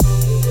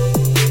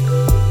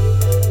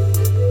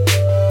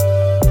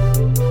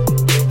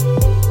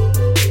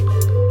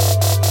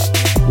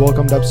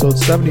welcome to episode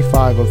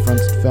 75 of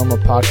Friends to Film, a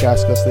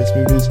podcast discussing latest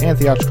movies and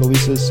theatrical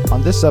releases.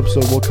 On this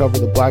episode, we'll cover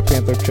the Black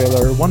Panther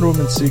trailer, Wonder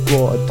Woman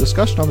sequel, a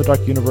discussion on the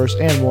Dark Universe,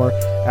 and more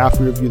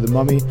after we review The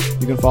Mummy.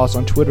 You can follow us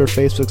on Twitter,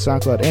 Facebook,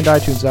 SoundCloud, and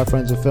iTunes at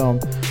Friends of Film.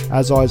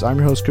 As always, I'm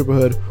your host, Cooper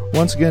Hood,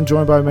 once again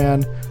joined by a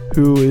man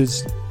who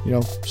is,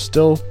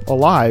 still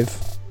alive,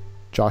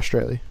 Josh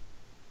Straley.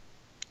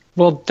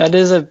 Well,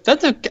 that's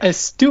an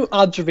astute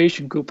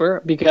observation,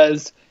 Cooper,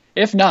 because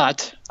if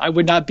not, I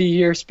would not be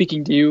here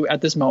speaking to you at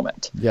this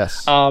moment.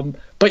 Yes. But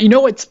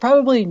it's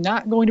probably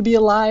not going to be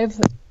alive,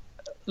 at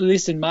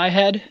least in my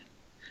head.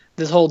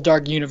 This whole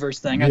Dark Universe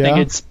thing. I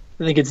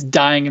think it's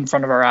dying in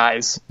front of our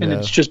eyes, and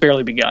it's just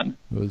barely begun.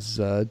 It was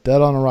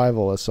dead on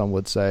arrival, as some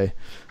would say.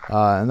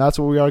 And that's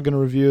what we are going to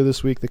review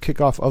this week, the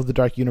kickoff of the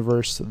Dark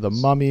Universe, The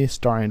Mummy,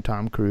 starring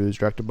Tom Cruise,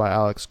 directed by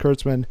Alex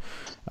Kurtzman.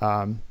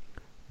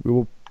 We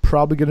will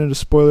probably get into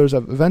spoilers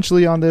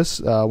eventually on this.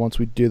 Once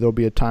we do, there'll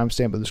be a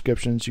timestamp in the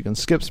descriptions. You can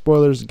skip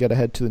spoilers and get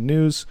ahead to the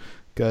news,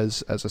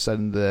 because, as I said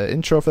in the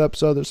intro for the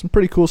episode, there's some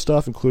pretty cool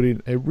stuff,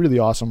 including a really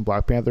awesome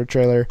Black Panther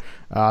trailer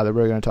that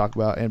we're going to talk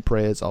about and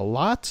praise a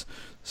lot.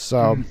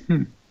 So,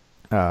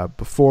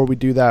 before we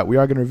do that, we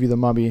are going to review The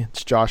Mummy.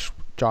 It's Josh,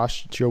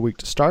 it's your week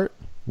to start.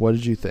 What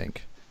did you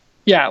think?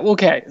 Yeah,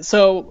 okay.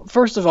 So,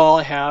 first of all,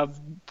 I have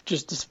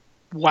just this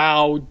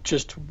wow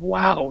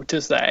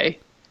to say,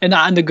 and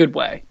not in a good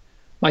way.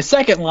 My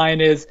second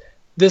line is,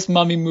 this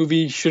Mummy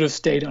movie should have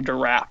stayed under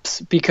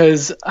wraps,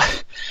 because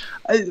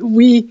I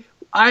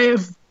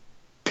have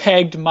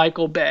pegged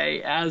Michael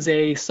Bay as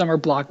a summer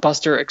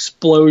blockbuster,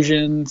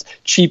 explosions,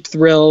 cheap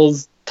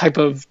thrills type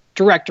of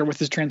director with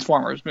his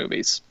Transformers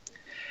movies.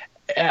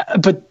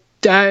 But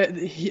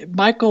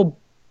Michael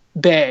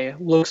Bay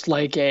looks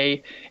like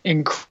a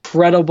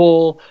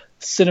incredible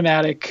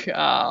cinematic,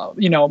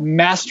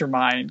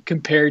 mastermind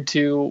compared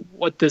to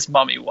what this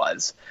Mummy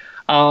was.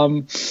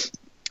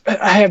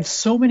 I have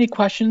so many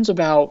questions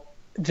about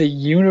the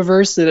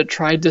universe that it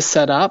tried to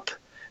set up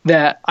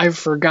that I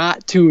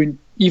forgot to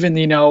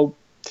even,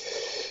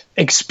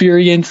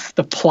 experience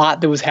the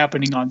plot that was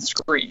happening on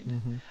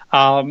screen.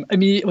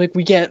 Mm-hmm.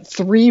 We get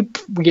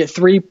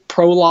three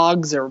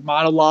prologues or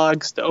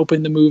monologues to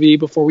open the movie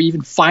before we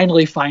even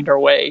finally find our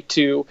way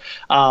to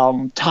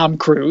Tom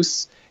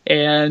Cruise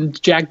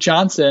and Jack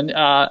Johnson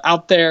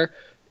out there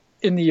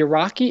in the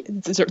Iraqi.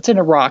 It's in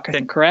Iraq, I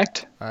think,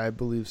 correct? I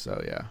believe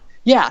so, yeah.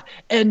 Yeah,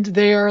 and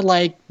they're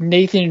like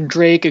Nathan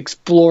Drake,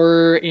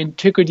 explorer,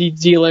 antiquity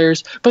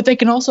dealers, but they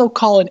can also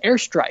call in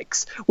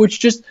airstrikes,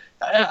 which just,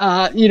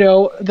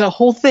 the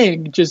whole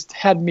thing just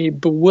had me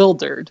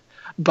bewildered.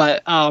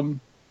 But by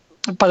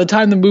the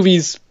time the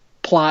movie's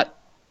plot,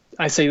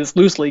 I say this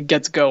loosely,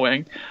 gets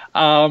going,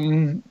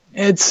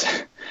 it's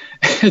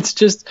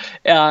just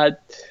a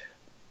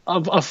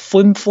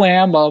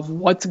flim-flam of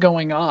what's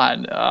going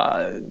on.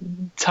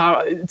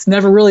 It's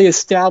never really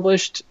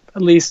established,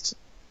 at least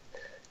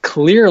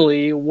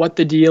clearly, what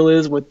the deal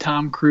is with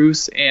Tom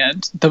Cruise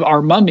and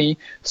our mummy,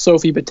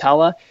 Sophie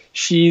Botella.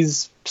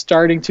 She's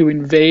starting to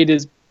invade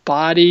his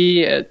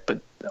body,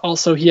 but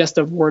also he has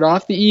to ward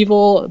off the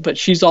evil, but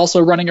she's also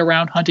running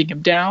around hunting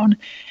him down.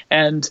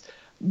 And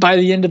by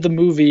the end of the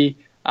movie,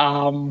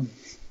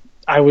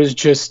 I was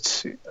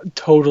just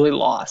totally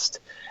lost.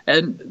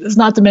 And it's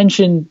not to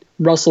mention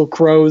Russell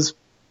Crowe's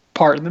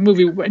part in the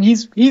movie, and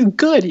he's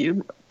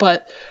good,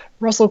 but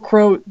Russell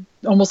Crowe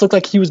almost looked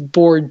like he was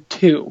bored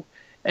too.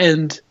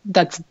 And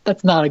that's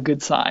not a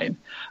good sign.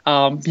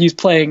 He's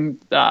playing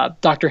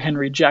Dr.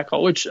 Henry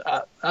Jekyll, which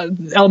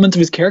elements of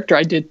his character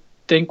I did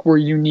think were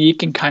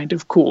unique and kind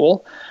of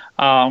cool.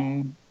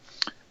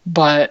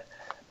 But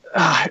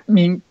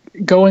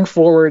going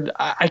forward,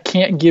 I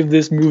can't give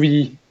this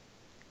movie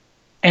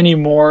any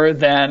more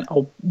than a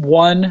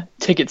 1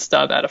 ticket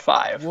stub out of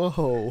 5.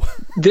 Whoa!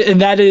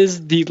 And that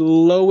is the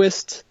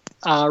lowest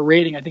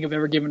rating I think I've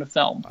ever given a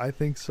film. I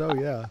think so,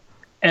 yeah.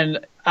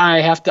 And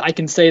I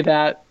can say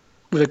that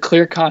with a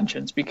clear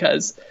conscience,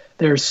 because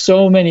there's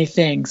so many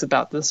things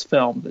about this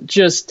film that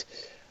just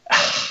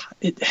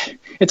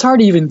it's hard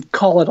to even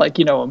call it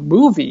a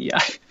movie.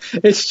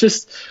 It's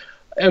just,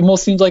 it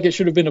almost seems like it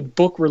should have been a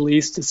book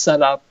release to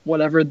set up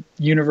whatever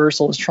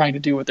Universal is trying to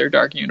do with their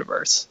Dark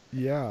Universe.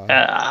 Yeah.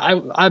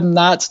 I'm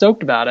not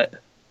stoked about it.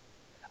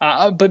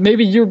 But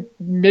maybe you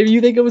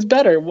think it was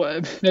better.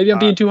 Maybe I'm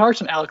being too harsh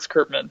on Alex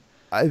Kurtzman.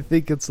 I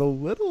think it's a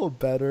little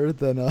better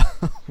than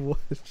what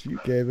you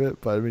gave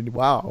it, but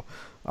wow.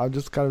 I'm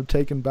just kind of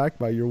taken back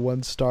by your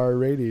 1-star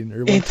rating, or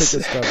 1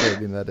 ticket stub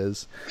rating, that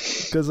is.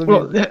 Because,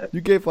 you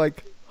gave,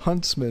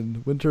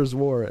 Huntsman, Winter's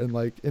War,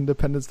 and,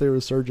 Independence Day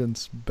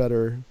Resurgence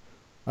better,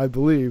 I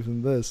believe,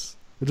 than this.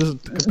 It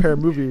doesn't compare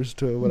movies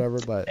to whatever,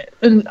 but...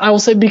 And I will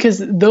say, because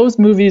those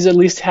movies at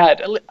least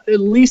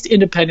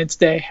Independence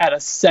Day had a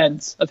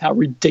sense of how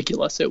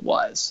ridiculous it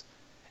was.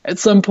 At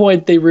some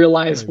point, they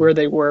realized where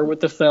they were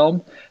with the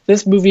film.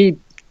 This movie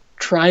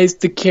tries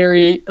to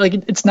carry,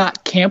 it's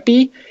not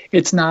campy,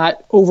 it's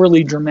not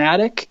overly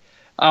dramatic,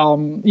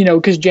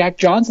 because Jack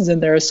Johnson's in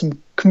there as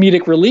some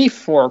comedic relief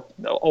for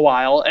a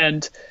while,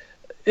 and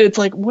it's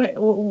like,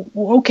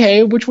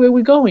 okay, which way are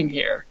we going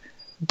here?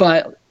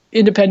 But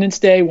Independence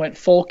Day went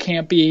full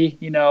campy,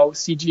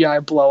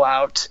 CGI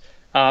blowout.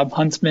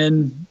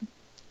 Huntsman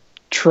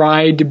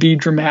tried to be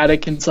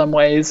dramatic in some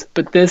ways,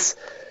 but this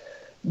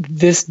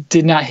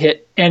did not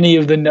hit any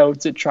of the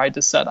notes it tried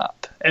to set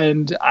up,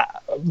 and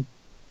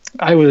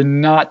I was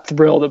not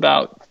thrilled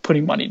about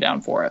putting money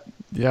down for it.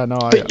 Yeah, no,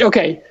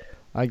 okay,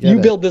 I get you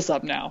it. build this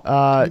up now.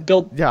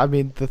 Yeah, I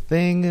mean, the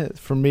thing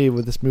for me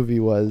with this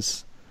movie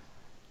was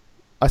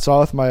I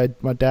saw it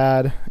with my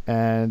dad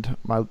and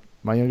my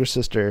younger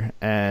sister,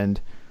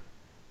 and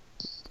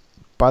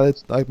my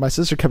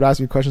sister kept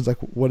asking me questions like,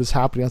 "What is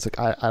happening?" I was like,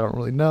 "I don't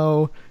really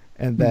know."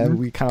 And then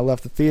we kind of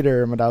left the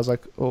theater, and my dad was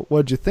like, well,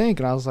 "What did you think?"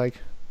 And I was like,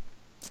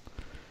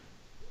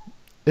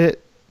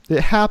 "It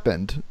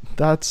happened."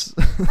 That's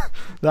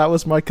that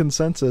was my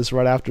consensus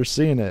right after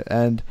seeing it.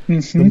 And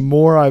the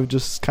more I've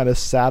just kind of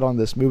sat on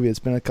this movie, it's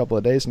been a couple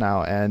of days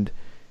now, and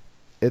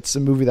it's a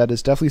movie that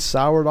has definitely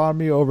soured on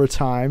me over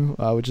time,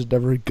 which is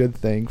never a good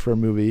thing for a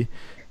movie.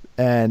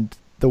 And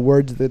the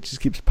word that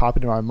just keeps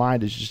popping in my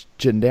mind is just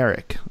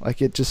generic.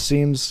 Like, it just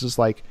seems just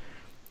like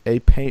a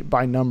paint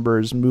by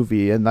numbers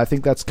movie, and I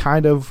think that's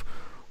kind of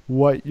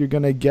what you're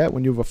gonna get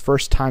when you have a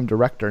first time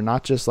director.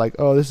 Not just like,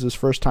 oh, this is his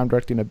first time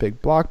directing a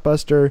big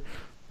blockbuster.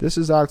 This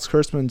is Alex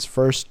Kurtzman's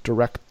first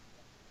director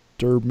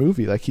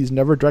movie. Like, he's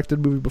never directed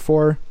a movie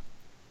before,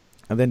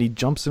 and then he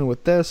jumps in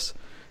with this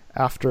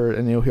after.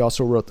 And he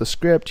also wrote the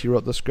script. He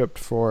wrote the script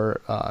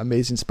for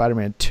Amazing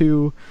Spider-Man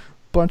 2,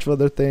 a bunch of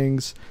other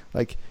things.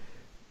 Like,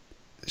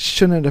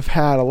 shouldn't have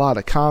had a lot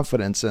of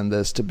confidence in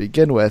this to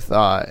begin with,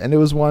 and it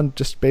was one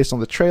just based on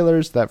the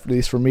trailers that, at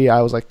least for me,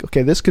 I was like,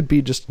 okay, this could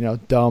be just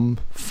dumb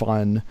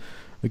fun,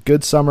 a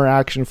good summer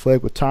action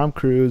flick with Tom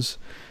Cruise,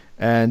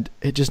 and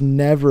it just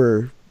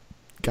never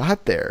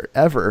got there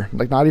ever,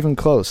 like not even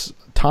close.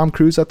 Tom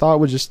Cruise, I thought,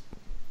 was just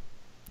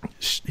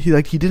he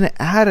didn't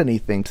add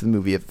anything to the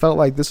movie. It felt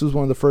like this was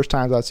one of the first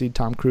times I'd seen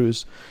Tom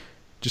Cruise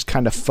just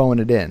kind of phone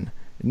it in.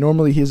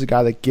 Normally he's a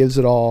guy that gives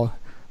it all.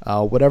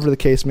 Whatever the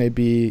case may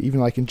be, even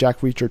like in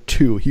Jack Reacher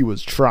 2, he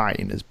was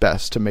trying his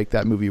best to make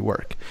that movie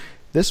work.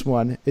 This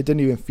one, it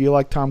didn't even feel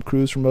like Tom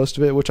Cruise for most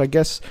of it, which I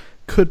guess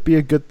could be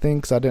a good thing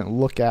because I didn't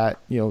look at,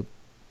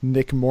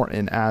 Nick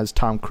Morton as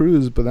Tom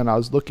Cruise, but then I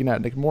was looking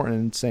at Nick Morton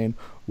and saying,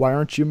 why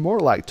aren't you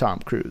more like Tom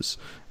Cruise?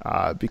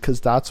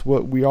 Because that's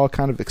what we all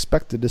kind of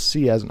expected to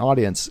see as an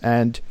audience.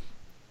 And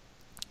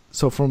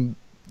so from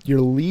your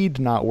lead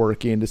not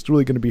working, it's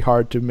really going to be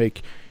hard to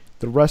make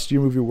the rest of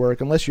your movie work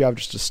unless you have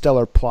just a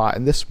stellar plot,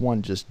 and this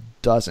one just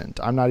doesn't.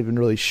 I'm not even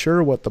really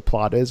sure what the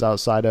plot is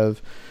outside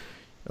of,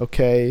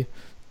 okay,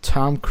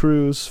 Tom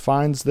Cruise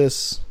finds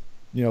this,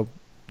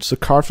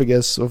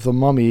 sarcophagus of the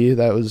mummy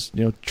that was,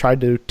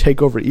 tried to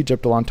take over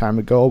Egypt a long time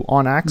ago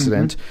on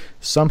accident.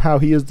 Somehow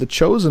he is the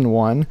chosen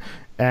one,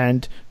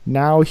 and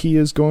now he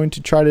is going to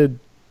try to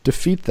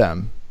defeat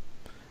them.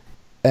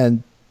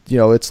 And,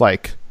 it's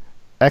like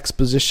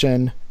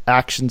exposition,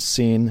 action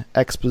scene,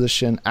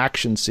 exposition,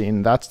 action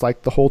scene. That's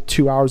like the whole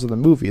 2 hours of the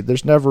movie.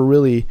 There's never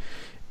really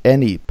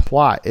any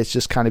plot. It's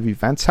just kind of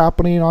events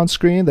happening on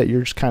screen that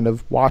you're just kind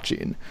of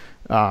watching.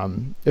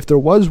 If there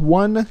was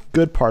one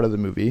good part of the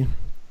movie,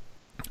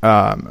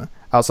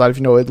 outside of,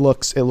 it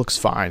looks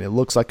fine. It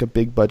looks like a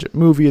big budget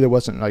movie. There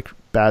wasn't like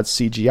bad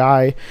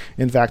CGI.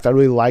 In fact, I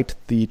really liked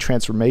the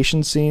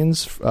transformation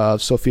scenes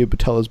of Sofia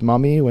Boutella's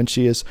mummy when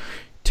she is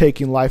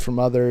taking life from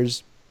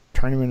others,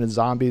 turning them into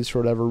zombies for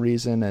whatever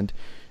reason, and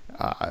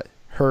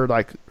her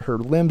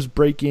limbs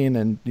breaking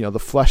and the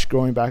flesh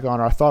growing back on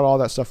her. I thought all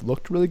that stuff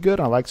looked really good.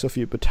 I like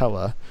Sofia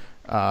Boutella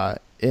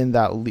in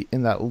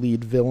that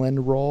lead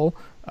villain role,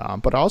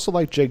 but I also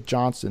like Jake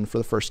Johnson for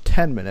the first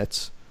 10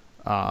 minutes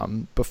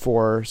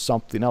before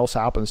something else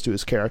happens to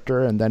his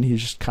character, and then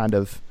he's just kind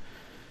of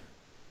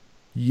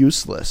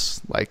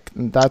useless. Like,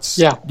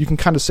 you can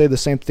kind of say the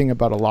same thing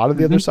about a lot of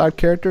the other side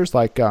characters,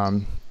 like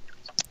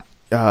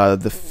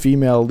the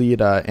female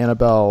lead,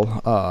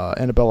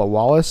 Annabella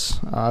Wallace,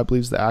 I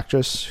believe is the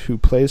actress who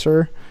plays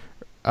her,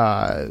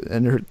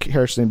 and her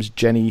character's name is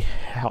Jenny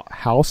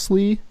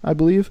Housley, I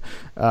believe.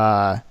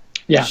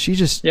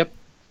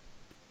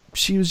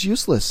 She was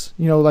useless.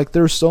 Like,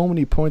 there were so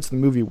many points in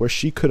the movie where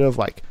she could have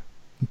like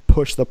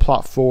pushed the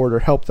plot forward or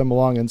helped them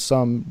along in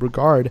some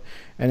regard,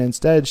 and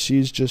instead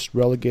she's just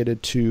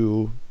relegated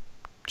to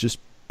just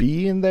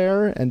being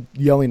there and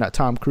yelling at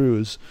Tom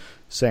Cruise,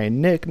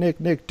 saying, Nick,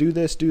 do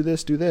this, do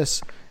this, do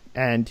this.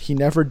 And he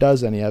never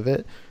does any of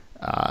it.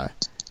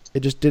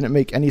 It just didn't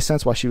make any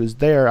sense why she was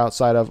there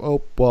outside of,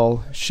 oh,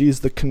 well, she's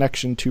the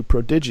connection to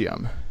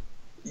Prodigium.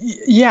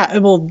 Yeah,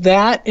 well,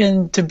 that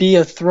and to be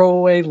a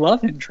throwaway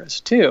love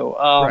interest, too.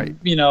 Right.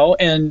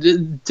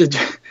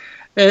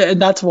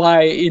 And that's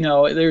why,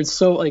 there's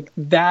so, like,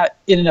 that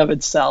in and of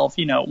itself,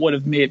 would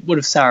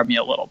have soured me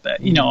a little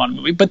bit, on a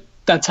movie. But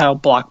that's how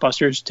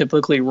blockbusters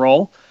typically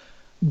roll.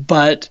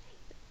 But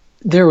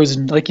there was,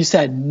 like you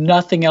said,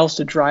 nothing else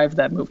to drive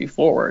that movie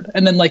forward.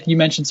 And then, like you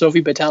mentioned,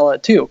 Sophie Boutella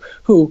too,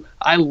 who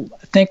I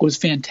think was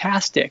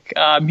fantastic,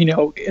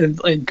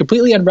 and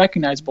completely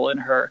unrecognizable in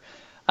her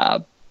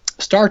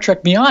Star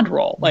Trek Beyond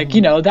role. Like,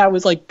 that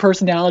was like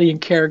personality and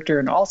character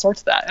and all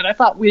sorts of that. And I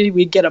thought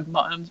we'd get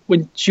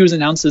when she was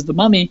announced as the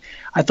Mummy,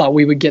 I thought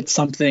we would get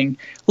something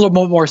a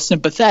little more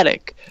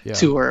sympathetic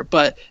to her.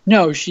 But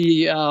no,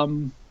 she,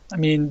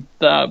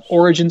 the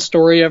origin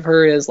story of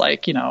her is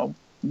like,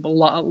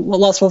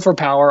 lustful for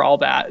power, all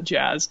that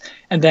jazz.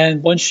 And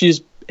then once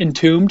she's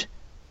entombed,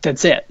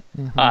 that's it.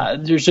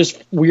 There's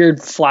just weird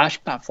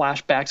not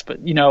flashbacks, but,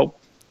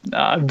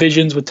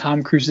 visions with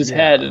Tom Cruise's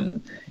head.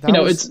 And,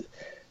 it's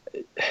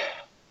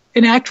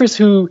an actress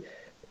who,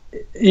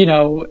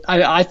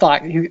 I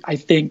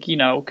think,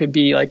 could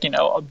be like,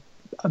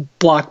 a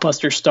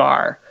blockbuster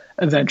star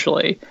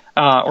eventually,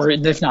 or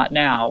if not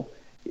now,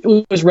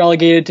 it was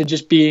relegated to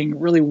just being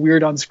really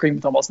weird on screen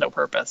with almost no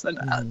purpose. And,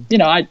 I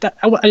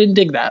didn't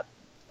dig that.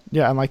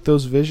 Yeah. And like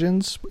those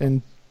visions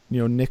in,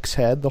 Nick's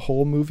head, the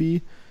whole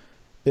movie,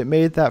 it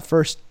made that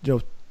first,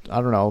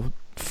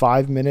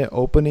 5-minute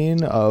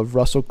opening of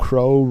Russell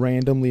Crowe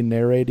randomly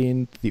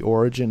narrating the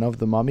origin of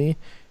the Mummy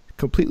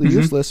completely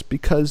useless,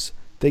 because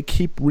they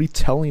keep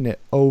retelling it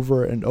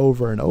over and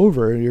over and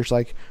over, and you're just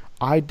like,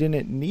 I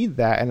didn't need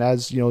that. And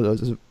as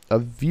as a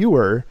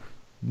viewer,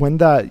 when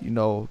that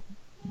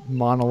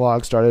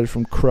monologue started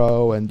from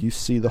Crowe and you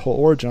see the whole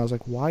origin, I was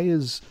like, why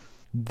is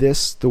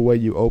this the way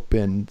you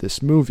open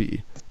this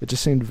movie? It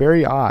just seemed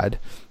very odd,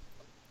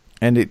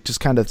 and it just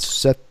kind of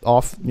set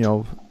off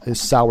his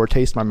sour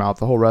taste in my mouth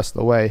the whole rest of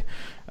the way.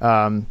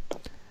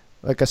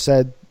 Like I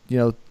said,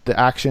 the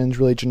action's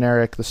really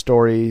generic. The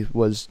story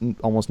was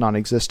almost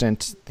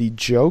non-existent. The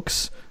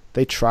jokes,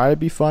 they try to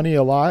be funny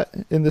a lot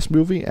in this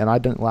movie, and I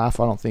didn't laugh,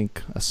 I don't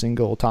think, a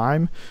single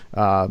time.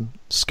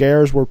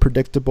 Scares were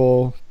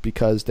predictable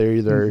because they're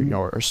either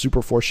are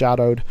super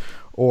foreshadowed,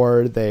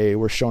 or they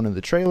were shown in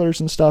the trailers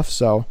and stuff.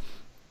 So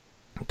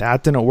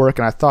that didn't work,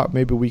 and I thought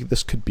maybe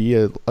this could be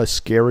a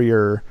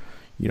scarier,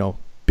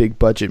 big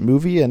budget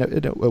movie, and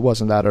it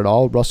wasn't that at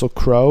all. Russell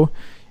Crowe,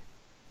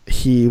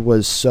 he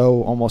was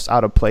so almost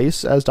out of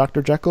place as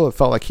Dr. Jekyll. It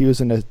felt like he was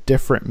in a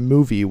different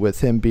movie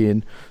with him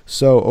being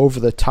so over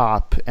the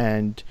top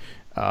and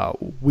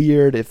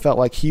weird. It felt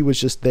like he was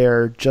just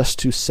there just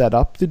to set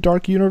up the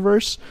dark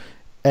universe,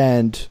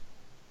 and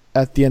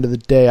at the end of the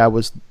day, I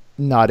was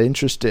not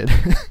interested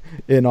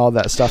in all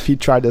that stuff he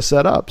tried to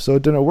set up, so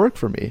it didn't work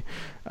for me.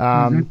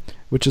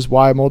 Which is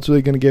why I'm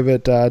ultimately going to give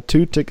it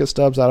 2 ticket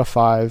stubs out of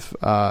 5.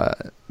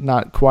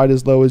 Not quite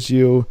as low as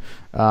you.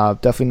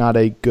 Definitely not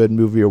a good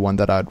movie or one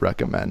that I'd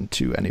recommend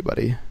to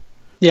anybody.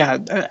 Yeah,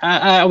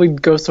 I would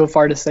go so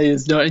far to say I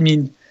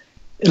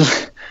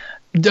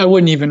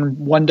wouldn't even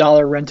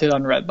 $1 rent it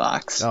on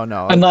Redbox. Oh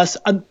no,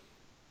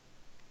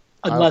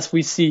 unless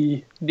we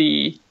see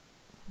the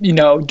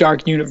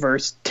dark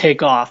universe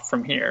take off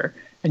from here,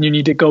 and you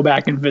need to go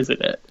back and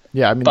visit it.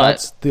 Yeah,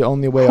 that's the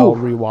only way I'll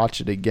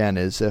rewatch it again,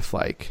 is if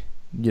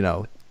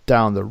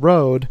down the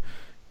road,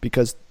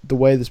 because the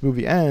way this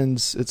movie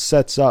ends, it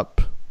sets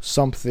up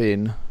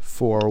something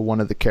for one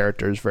of the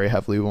characters very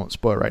heavily. We won't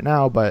spoil it right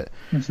now, but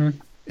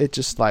it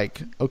just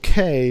like,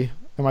 okay,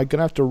 am I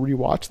gonna have to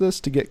rewatch this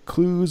to get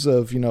clues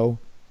of the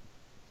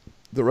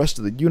rest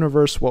of the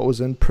universe, what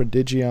was in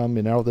Prodigium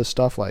and all this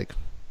stuff? Like,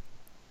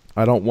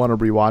 I don't want to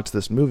rewatch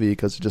this movie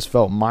because it just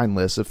felt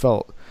mindless. It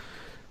felt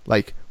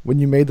like, when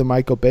you made the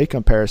Michael Bay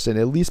comparison,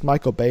 at least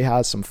Michael Bay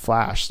has some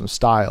flash, some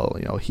style.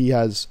 He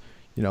has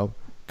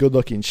good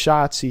looking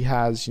shots. He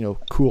has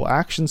cool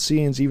action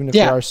scenes. Even if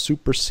they are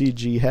super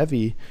CG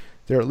heavy,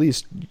 they're at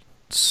least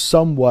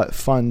somewhat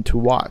fun to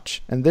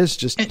watch. And this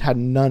just had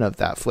none of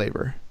that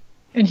flavor.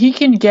 And he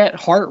can get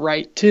heart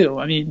right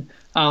too.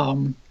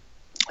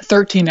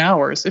 13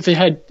 Hours, if it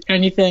had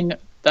anything,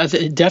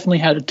 it definitely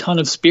had a ton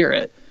of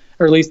spirit,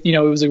 or at least it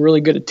was a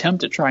really good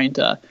attempt at trying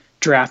to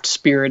draft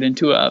spirit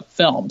into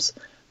films.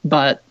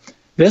 But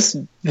this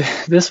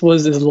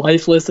was as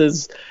lifeless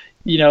as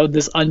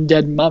this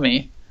undead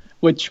mummy,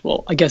 which,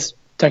 well, I guess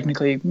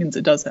technically means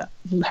it does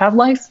have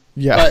life.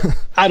 Yeah, but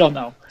I don't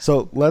know.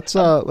 So let's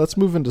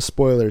move into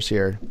spoilers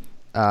here.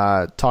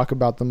 Talk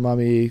about the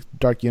Mummy,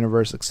 Dark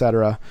Universe,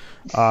 etc.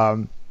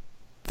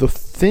 The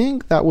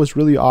thing that was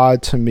really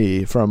odd to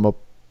me from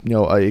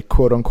a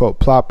quote unquote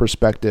plot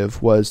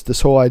perspective was this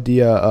whole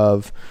idea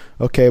of,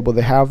 okay, well,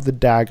 they have the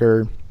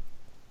dagger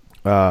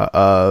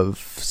of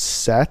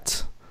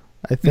Set,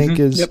 I think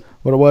is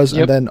what it was.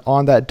 And then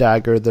on that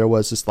dagger, there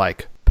was this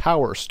like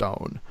power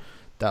stone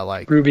that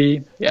like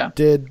Ruby,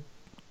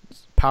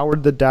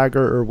 powered the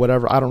dagger or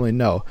whatever. I don't really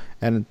know.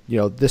 And,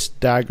 this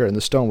dagger and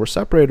the stone were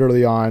separated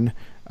early on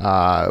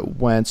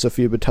when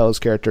Sofia Boutella's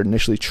character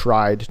initially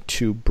tried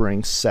to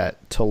bring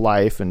Set to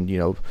life and,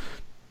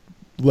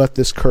 let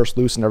this curse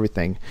loose and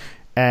everything.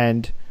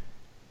 And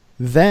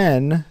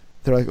then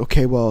they're like,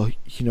 okay, well,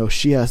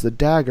 she has the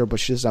dagger, but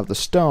she doesn't have the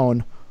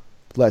stone.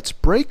 Let's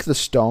break the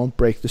stone,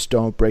 break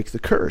the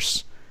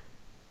curse.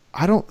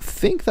 I don't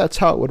think that's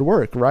how it would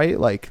work, right?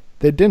 Like,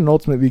 they didn't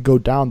ultimately go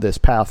down this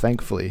path,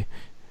 thankfully.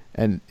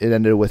 And it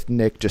ended with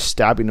Nick just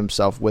stabbing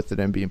himself with it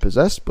and being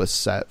possessed with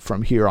Set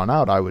from here on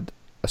out, I would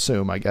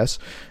assume, I guess.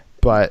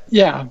 But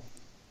yeah,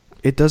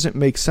 it doesn't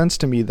make sense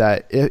to me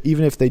that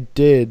even if they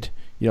did,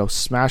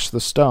 smash the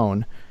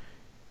stone,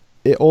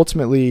 it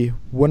ultimately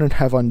wouldn't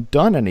have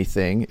undone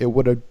anything. It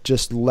would have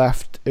just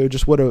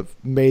would have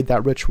made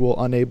that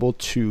ritual unable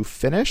to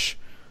finish.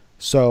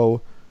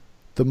 So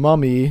the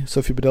mummy,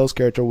 Sophia Bodell's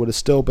character, would have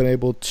still been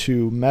able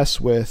to mess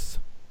with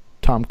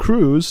Tom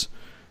Cruise,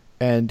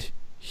 and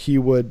he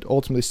would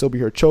ultimately still be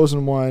her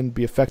chosen one,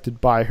 be affected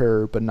by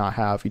her, but not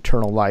have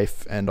eternal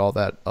life and all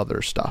that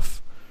other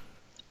stuff.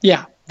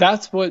 Yeah,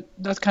 that's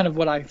kind of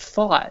what I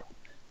thought.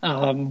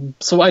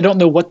 So I don't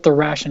know what the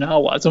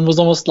rationale was. It was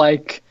almost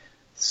like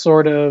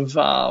sort of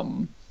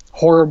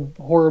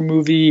horror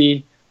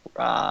movie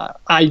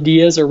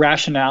ideas or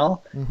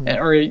rationale,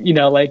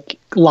 or like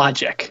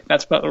logic.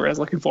 That's what I was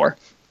looking for.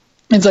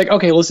 It's like,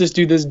 okay, let's just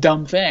do this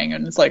dumb thing,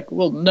 and it's like,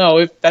 well, no,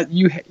 if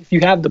you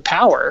have the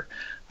power,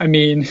 I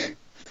mean,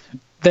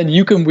 then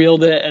you can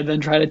wield it and then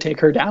try to take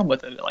her down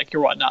with it, like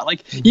your whatnot.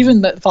 Like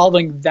even that,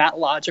 following that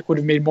logic would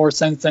have made more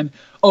sense than,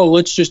 oh,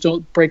 let's just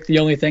don't break the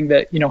only thing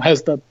that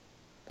has the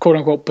quote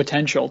unquote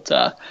potential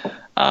to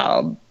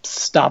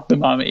stop the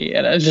mummy.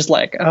 And it's just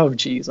like, oh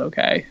geez,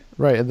 okay.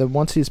 Right, and then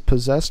once he's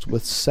possessed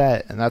with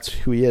Set, and that's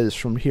who he is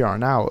from here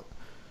on out,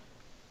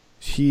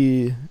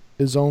 he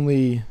is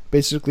only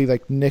basically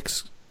like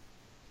Nick's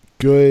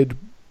good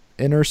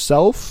inner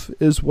self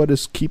is what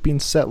is keeping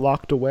Set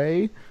locked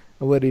away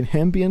and letting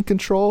him be in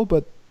control,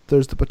 but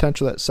there's the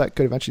potential that Set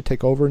could eventually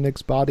take over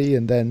Nick's body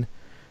and then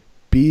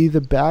be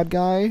the bad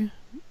guy,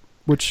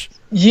 which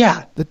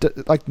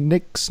like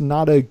Nick's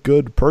not a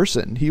good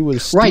person. He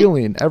was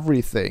stealing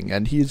everything,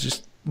 and he's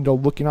just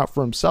looking out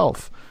for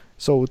himself.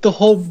 So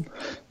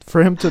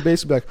for him to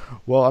basically be like,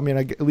 well, I mean,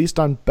 at least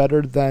I'm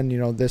better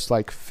than this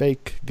like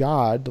fake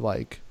god.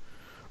 Like,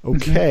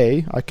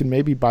 okay, I can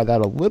maybe buy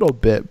that a little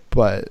bit,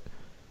 but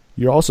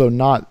you're also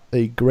not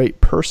a great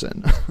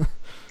person.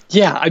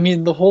 Yeah, I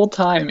mean, the whole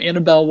time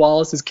Annabelle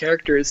Wallis's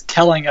character is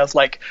telling us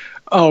like,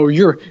 oh,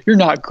 you're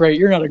not great,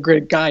 you're not a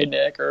great guy,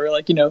 Nick, or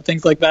like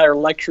things like that, or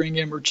lecturing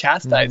him or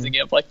chastising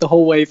him like the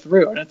whole way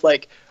through. And it's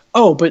like,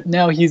 oh, but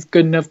now he's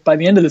good enough by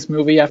the end of this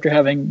movie after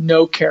having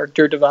no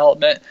character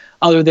development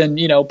other than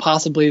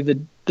possibly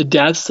the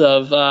deaths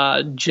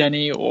of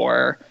Jenny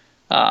or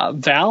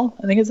Val.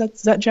 I think is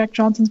that Jack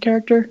Johnson's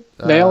character,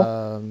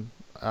 Vale,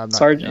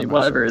 Sergeant,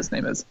 whatever his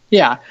name is.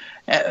 Yeah.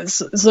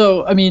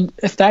 So I mean,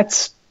 if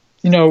that's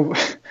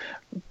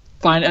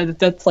fine,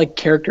 that's like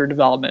character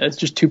development. It's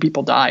just two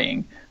people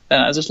dying.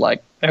 Then I was just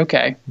like,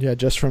 okay. Yeah,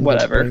 just from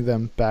bring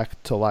them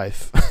back to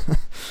life.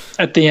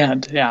 At the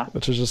end, yeah.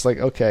 Which was just like,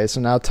 okay,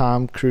 so now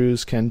Tom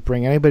Cruise can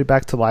bring anybody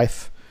back to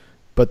life,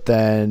 but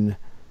then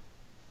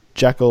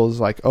Jekyll's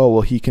like, oh,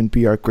 well, he can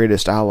be our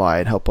greatest ally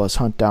and help us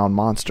hunt down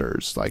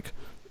monsters. Like,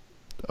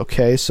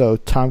 okay, so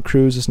Tom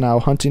Cruise is now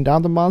hunting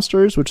down the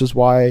monsters, which is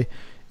why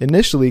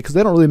initially, because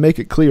they don't really make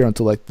it clear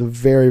until like the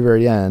very,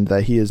 very end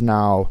that he is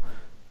now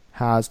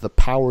has the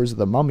powers of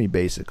the mummy,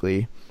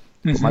 basically.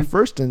 But my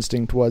first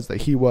instinct was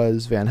that he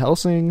was Van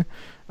Helsing,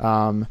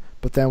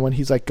 but then when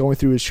he's like going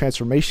through his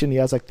transformation, he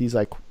has like these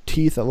like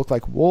teeth that look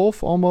like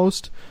wolf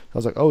almost. I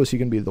was like, oh, is he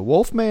gonna be the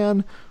Wolf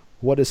Man?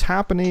 What is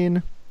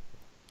happening?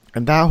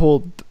 And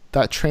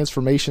that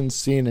transformation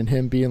scene and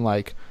him being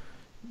like,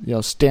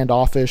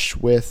 standoffish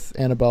with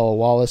Annabelle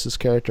Wallis's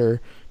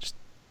character just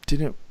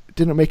didn't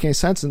make any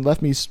sense and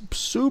left me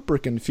super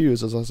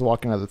confused as I was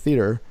walking out of the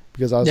theater,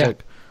 because I was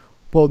like,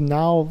 well,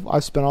 now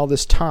I've spent all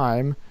this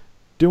time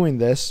doing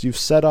this. You've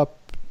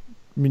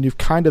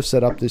kind of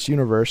set up this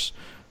universe,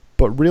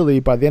 but really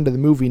by the end of the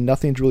movie,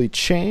 nothing's really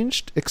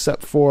changed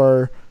except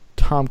for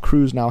Tom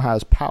Cruise now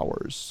has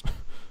powers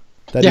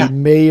that he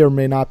may or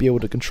may not be able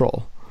to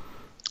control.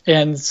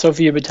 And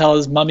Sophia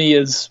Botella's mummy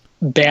is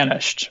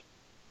banished.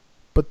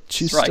 But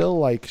she's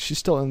still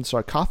in the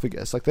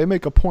sarcophagus. Like, they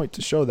make a point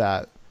to show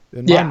that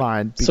in my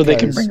mind, because so they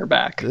can bring her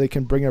back. They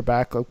can bring her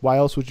back. Like, why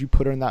else would you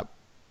put her in that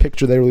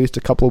picture they released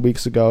a couple of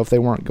weeks ago if they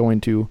weren't going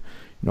to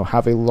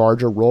have a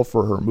larger role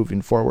for her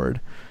moving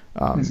forward,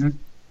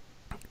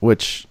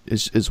 which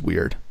is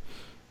weird.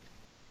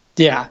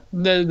 Yeah,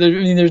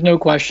 there's no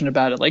question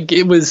about it. Like,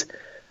 it was,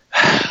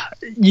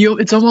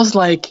 it's almost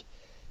like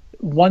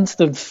once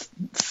the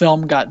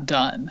film got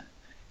done,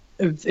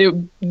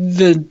 the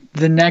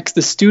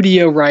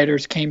studio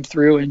writers came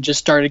through and just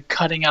started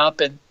cutting up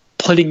and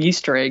putting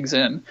Easter eggs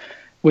in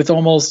with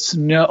almost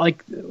no,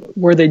 like,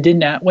 when they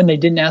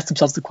didn't ask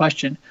themselves the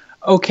question,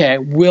 okay,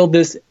 will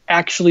this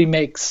actually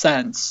make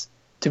sense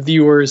to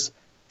viewers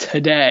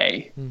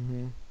today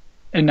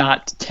and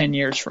not 10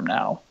 years from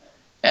now?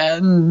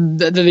 And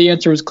the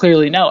answer was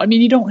clearly no. I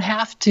mean, it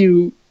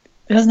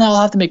doesn't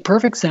all have to make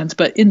perfect sense,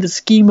 but in the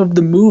scheme of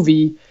the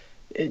movie,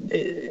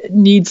 it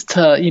needs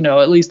to,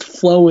 at least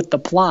flow with the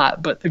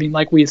plot. But I mean,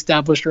 like we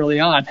established early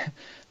on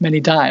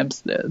many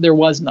times, there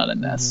was none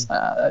in this.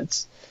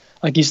 It's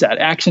like you said,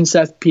 action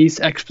set piece,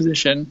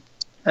 exposition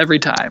every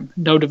time.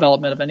 No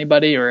development of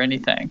anybody or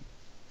anything.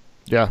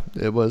 Yeah,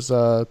 it was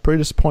a pretty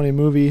disappointing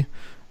movie.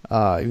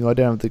 Even though I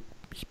didn't have the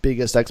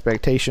biggest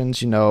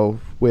expectations,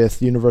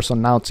 with Universal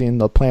announcing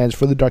the plans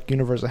for the Dark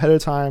Universe ahead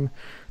of time,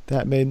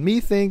 that made me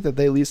think that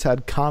they at least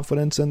had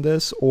confidence in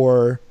this,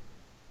 or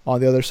on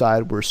the other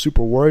side, we're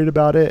super worried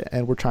about it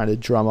and we're trying to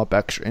drum up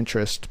extra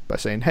interest by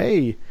saying,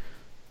 hey,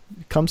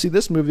 come see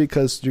this movie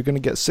because you're going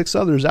to get 6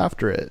 others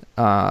after it,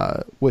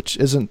 which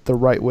isn't the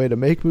right way to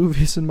make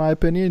movies, in my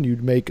opinion.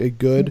 You'd make a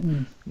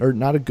good, or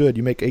not a good,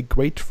 you make a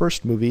great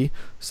first movie,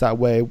 so that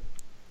way,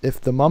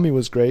 if The Mummy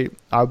was great,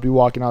 I would be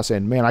walking out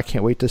saying, man, I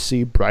can't wait to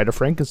see Bride of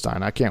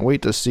Frankenstein. I can't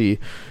wait to see,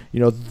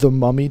 The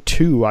Mummy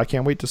 2. I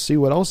can't wait to see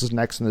what else is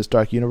next in this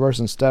dark universe.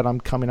 Instead, I'm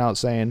coming out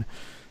saying,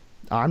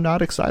 I'm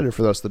not excited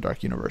for the rest of the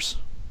dark universe.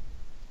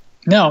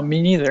 No,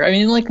 me neither. I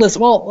mean,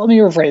 listen, well, let me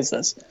rephrase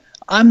this.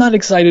 I'm not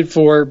excited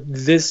for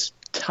this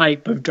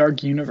type of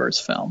dark universe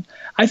film.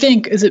 I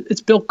think,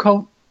 it's Bill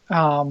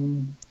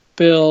Condon.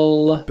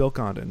 Bill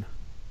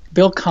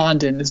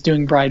Condon is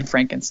doing Bride of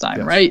Frankenstein,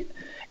 yes. Right?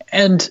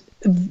 And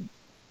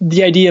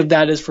the idea of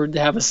that is to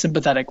have a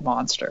sympathetic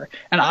monster.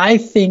 And I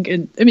think,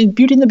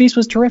 Beauty and the Beast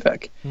was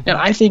terrific. Mm-hmm. And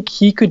I think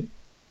he could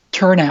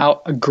turn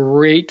out a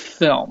great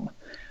film.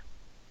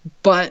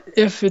 But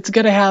if it's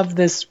going to have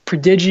this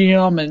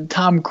Prodigium and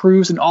Tom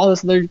Cruise and all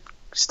this other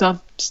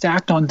stuff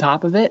stacked on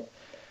top of it,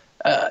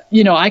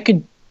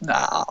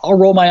 I'll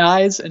roll my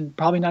eyes and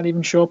probably not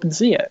even show up and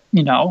see it,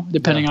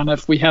 depending on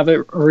if we have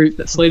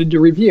it slated to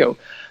review.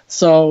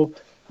 So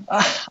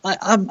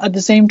I'm at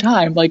the same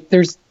time,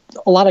 there's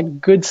a lot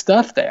of good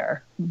stuff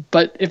there,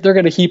 but if they're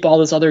going to heap all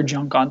this other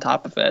junk on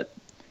top of it,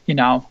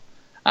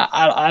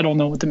 I don't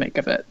know what to make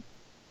of it.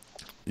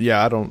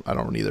 Yeah, I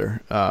don't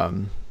either.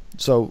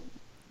 So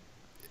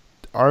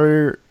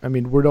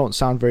we don't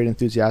sound very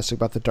enthusiastic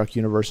about the Dark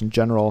Universe in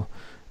general.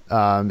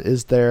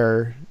 Is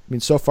there,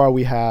 so far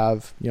we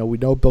have, we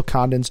know Bill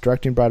Condon's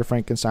directing Bride of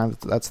Frankenstein.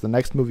 That's the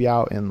next movie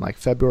out in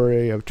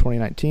February of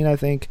 2019, I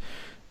think.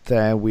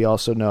 Then we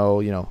also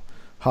know,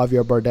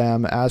 Javier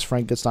Bardem as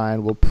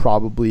Frankenstein will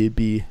probably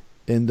be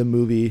in the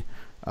movie.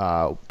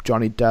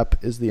 Johnny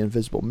Depp is the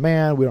Invisible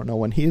Man. We don't know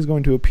when he's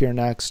going to appear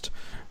next,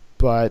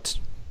 but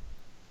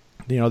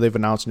they've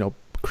announced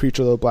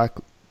Creature of the Black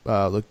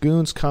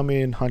Lagoon's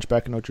coming,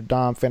 Hunchback of Notre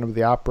Dame, Phantom of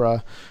the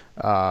Opera.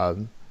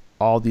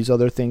 All these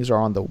other things are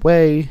on the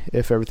way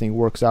if everything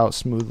works out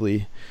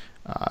smoothly.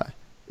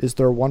 Is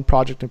there one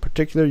project in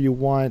particular you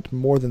want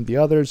more than the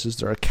others? Is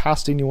there a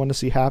casting you want to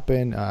see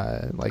happen?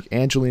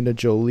 Angelina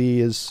Jolie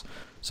is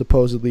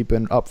supposedly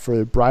been up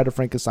for Bride of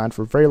Frankenstein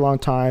for a very long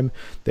time.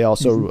 They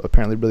also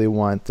apparently really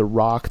want The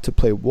Rock to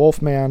play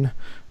Wolfman.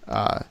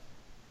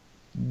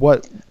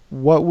 What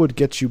would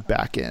get you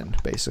back in,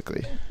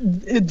 basically?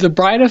 The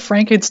Bride of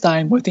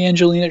Frankenstein with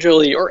Angelina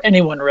Jolie, or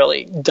anyone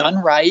really, done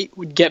right,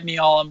 would get me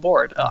all on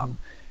board.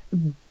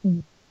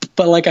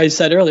 But like I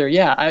said earlier,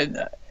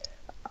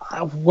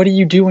 what do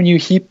you do when you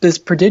heap this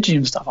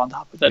Prodigium stuff on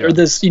top of it, or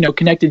this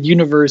connected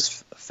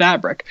universe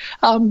fabric?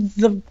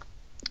 The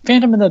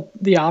Phantom of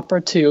the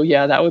Opera too,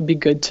 that would be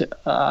good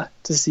to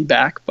see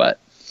back, but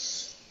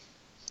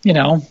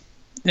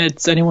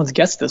it's anyone's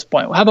guess at this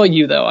point. How about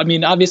you, though?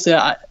 Obviously,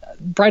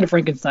 Bride of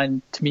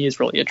Frankenstein to me is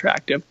really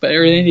attractive, but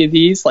are any of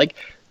these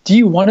do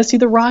you want to see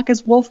The Rock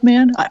as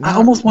Wolfman? I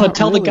almost want to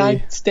tell the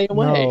guy stay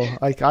away.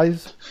 No,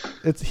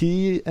 it's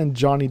he and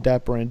Johnny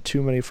Depp are in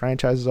too many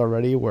franchises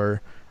already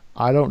where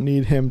I don't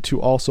need him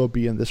to also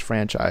be in this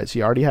franchise.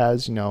 He already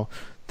has, the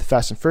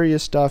Fast and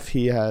Furious stuff.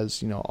 He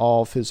has,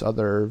 all of his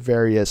other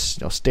various,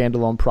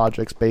 standalone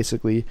projects,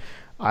 basically.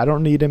 I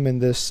don't need him in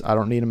this. I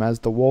don't need him as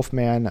the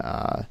Wolfman.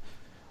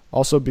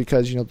 Also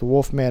because, the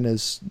Wolfman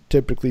is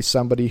typically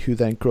somebody who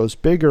then grows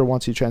bigger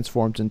once he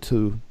transforms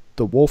into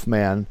the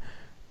Wolfman.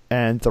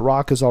 And The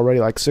Rock is already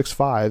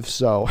 6'5",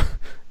 so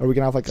are we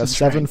going to have a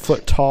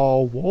 7-foot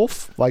tall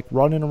wolf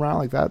running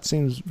around? That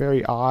seems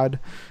very odd.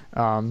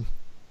 I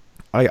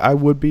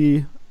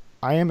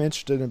am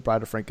interested in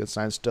Bride of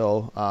Frankenstein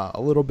still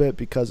a little bit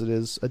because it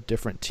is a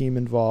different team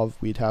involved.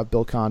 We'd have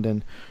Bill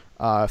Condon.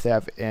 If they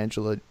have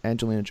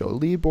Angelina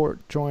Jolie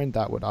join,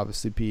 that would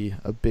obviously be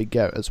a big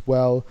get as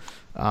well.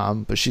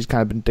 But she's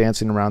kind of been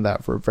dancing around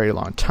that for a very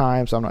long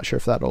time, so I'm not sure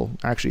if that'll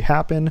actually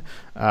happen.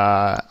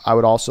 I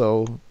would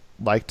also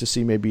like to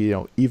see maybe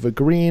Eva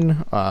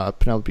Green,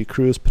 Penelope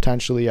Cruz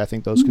potentially. I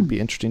think those could be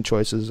interesting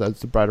choices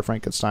as the Bride of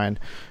Frankenstein.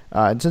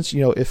 And since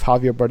if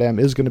Javier Bardem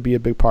is going to be a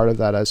big part of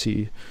that, as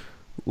he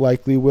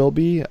likely will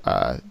be,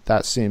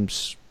 that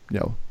seems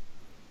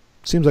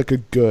like a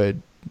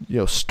good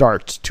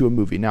start to a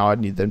movie. Now I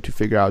need them to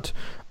figure out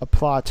a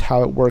plot,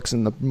 how it works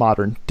in the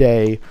modern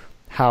day,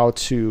 how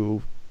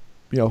to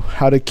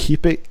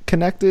keep it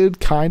connected,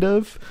 kind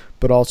of,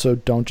 but also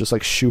don't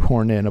just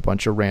shoehorn in a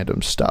bunch of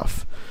random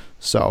stuff.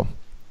 So,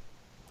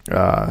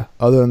 other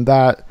than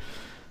that,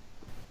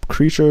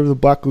 Creature of the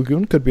Black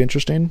Lagoon could be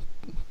interesting,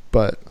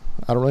 but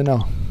I don't really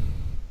know.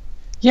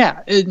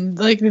 Yeah,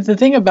 the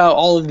thing about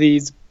all of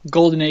these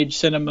Golden Age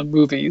cinema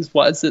movies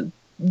was that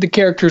the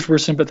characters were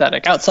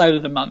sympathetic outside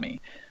of the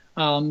Mummy.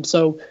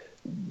 So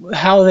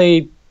how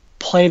they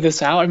play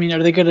this out,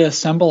 are they going to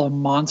assemble a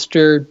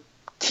monster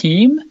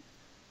team?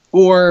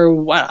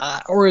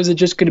 Or is it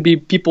just going to be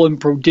people in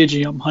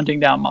Prodigium hunting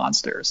down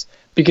monsters?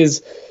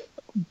 Because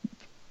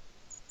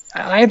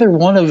either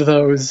one of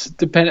those,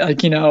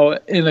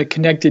 in a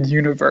connected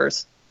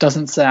universe,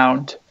 doesn't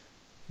sound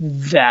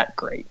that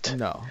great.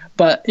 No.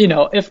 But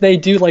if they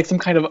do like some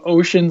kind of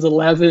Ocean's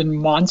 11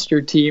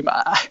 monster team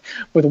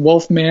with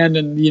Wolfman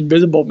and the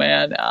Invisible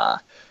Man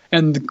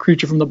and the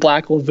creature from the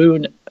Black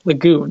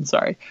Lagoon,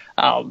 sorry.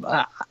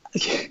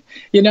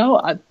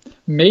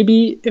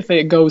 Maybe if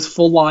it goes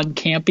full on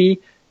campy,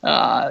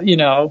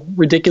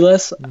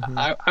 ridiculous,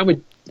 I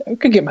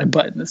could get my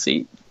butt in the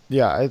seat.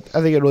 Yeah, I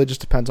think it really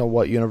just depends on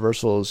what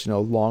Universal's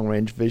long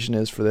range vision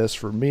is for this.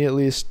 For me, at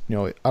least,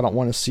 I don't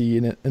want to see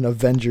an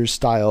Avengers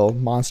style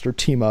monster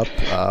team up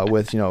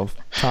with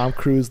Tom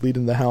Cruise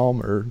leading the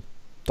helm or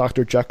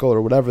Dr. Jekyll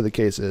or whatever the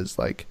case is.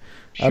 Like,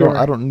 Sure.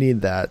 I don't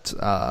need that.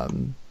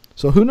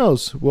 So who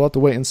knows? We'll have to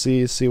wait and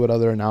see what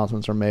other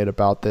announcements are made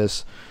about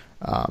this.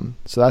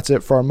 So that's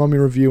it for our Mummy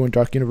review and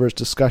Dark Universe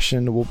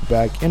discussion. We'll be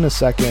back in a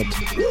second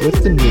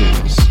with the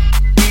news.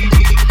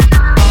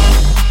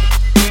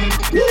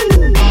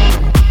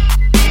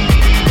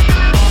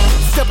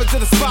 To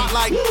the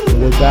spotlight.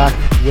 We're back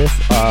with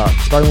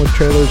starting with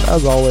trailers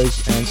as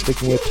always, and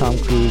sticking with Tom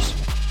Cruise.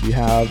 We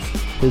have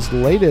his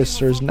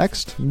latest or his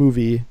next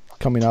movie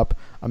coming up,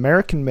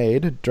 American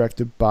Made,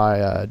 directed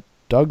by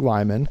Doug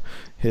Liman,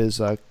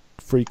 his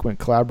frequent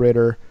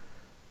collaborator.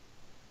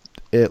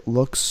 It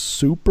looks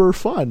super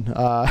fun.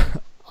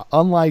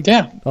 Unlike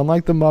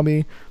The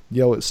Mummy,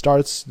 it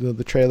starts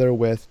the trailer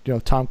with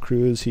Tom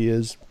Cruise. He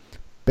is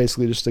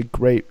basically just a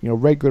great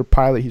regular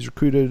pilot. He's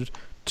recruited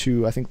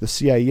to, I think, the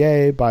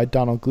CIA by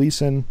Donald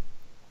Gleason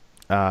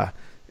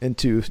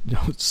into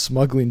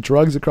smuggling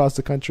drugs across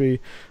the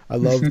country. I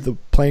love the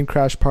plane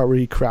crash part where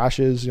he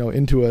crashes he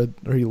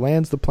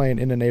lands the plane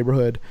in a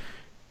neighborhood.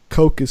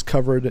 Coke is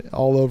covered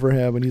all over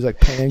him and he's like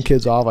paying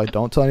kids off, like,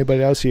 don't tell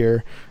anybody else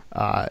here.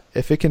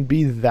 If it can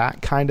be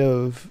that kind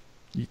of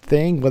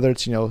thing, whether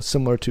it's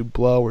similar to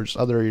Blow or just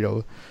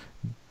other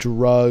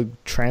drug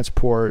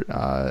transport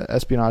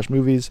espionage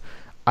movies,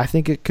 I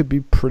think it could be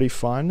pretty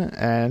fun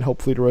and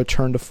hopefully to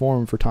return to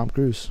form for Tom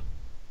Cruise.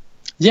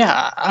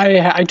 Yeah,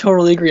 I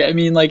totally agree. I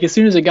mean, like, as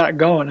soon as it got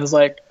going, I was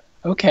like,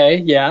 okay,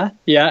 yeah.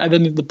 And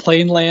then the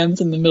plane lands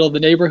in the middle of the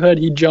neighborhood.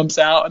 He jumps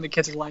out and the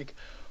kids are like,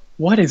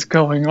 what is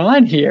going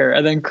on here?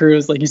 And then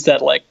Cruise, like you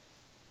said, like,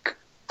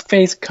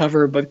 face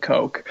covered with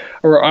Coke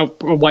or a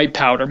white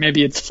powder.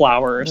 Maybe it's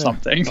flour or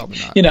something,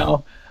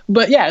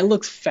 But yeah, it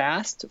looks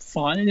fast,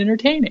 fun, and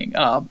entertaining.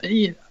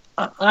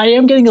 I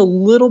am getting a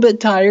little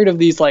bit tired of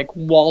these like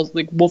Wolf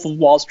of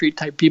Wall Street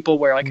type people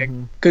where like a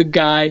good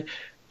guy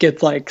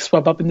gets like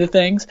swept up into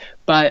things.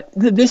 But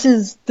this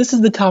is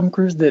the Tom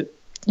Cruise that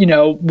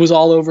was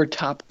all over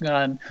Top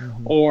Gun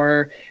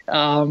or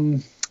I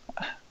don't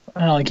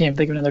know. I can't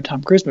think of another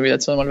Tom Cruise movie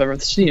that's the one I've ever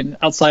seen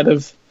outside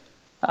of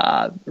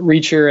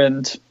Reacher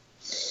and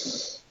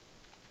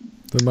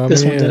The Mummy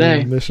this one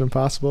today. and Mission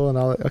Impossible and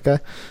all that. Okay.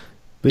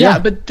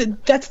 But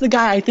that's the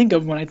guy I think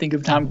of when I think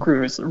of Tom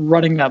Cruise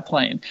running that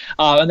plane.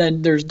 And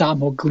then there's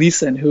Donald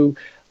Gleason, who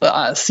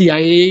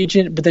CIA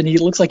agent, but then he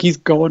looks like he's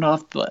going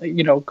off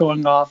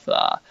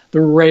the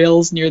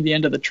rails near the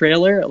end of the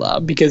trailer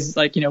because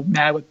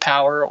mad with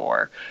power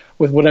or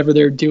with whatever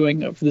they're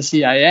doing for the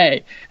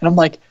CIA. And I'm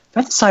like,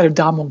 that's a side of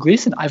Donald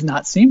Gleason I've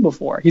not seen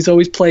before. He's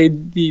always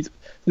played the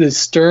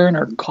stern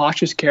or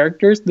cautious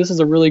characters. This is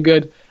a really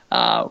good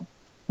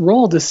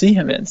role to see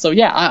him in. So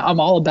yeah,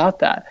 I'm all about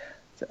that.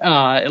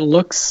 It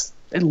looks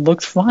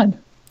fun.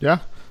 Yeah.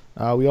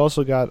 We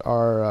also got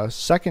our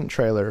second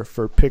trailer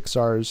for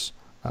Pixar's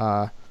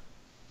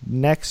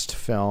next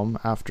film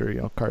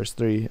after Cars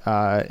 3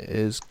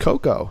 is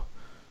Coco.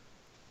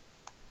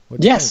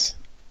 Yes,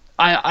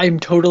 I'm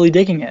totally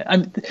digging it.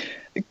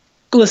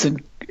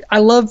 Listen, I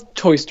love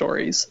Toy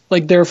Stories.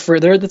 Like that's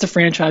a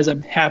franchise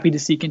I'm happy to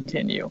see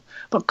continue.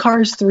 But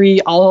Cars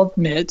 3, I'll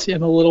admit,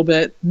 I'm a little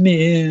bit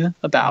meh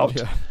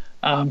about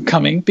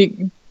coming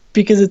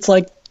because it's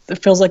like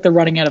it feels like they're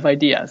running out of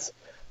ideas.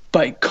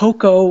 But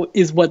Coco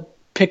is what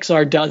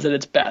Pixar does at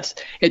its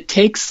best. It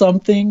takes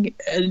something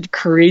and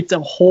creates a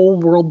whole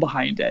world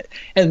behind it.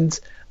 And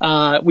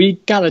we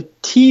got a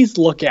teased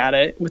look at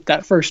it with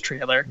that first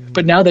trailer,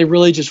 but now they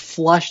really just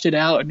flushed it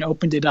out and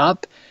opened it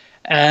up.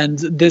 And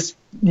this,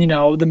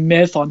 the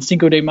myth on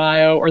Cinco de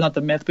Mayo, or not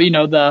the myth, but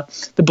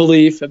the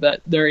belief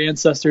that their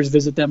ancestors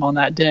visit them on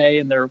that day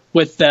and they're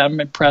with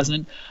them and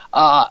present,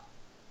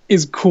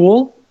 is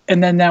cool.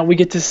 And then now we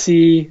get to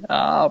see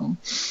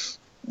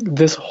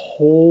this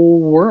whole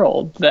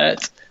world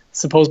that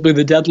supposedly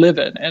the dead live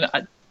in, and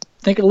I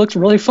think it looks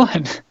really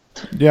fun.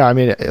 Yeah, I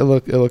mean, it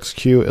looks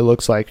cute. It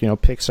looks like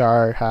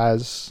Pixar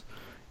has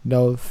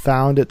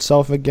found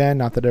itself again.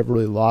 Not that it ever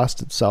really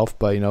lost itself,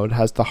 but it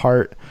has the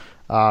heart.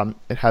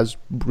 It has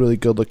really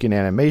good looking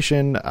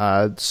animation.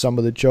 Some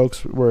of the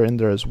jokes were in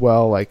there as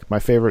well. Like my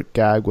favorite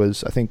gag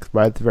was, I think,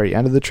 right at the very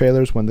end of the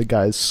trailers when the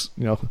guy's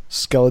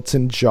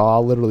skeleton jaw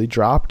literally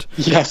dropped.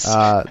 Yes,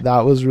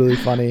 that was really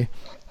funny.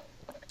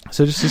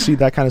 So just to see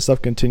that kind of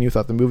stuff continue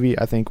throughout the movie,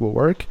 I think will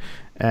work.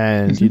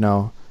 And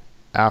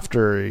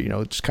after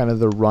just kind of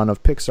the run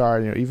of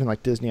Pixar, even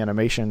like Disney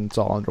Animation, it's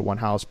all under one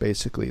house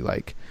basically.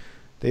 Like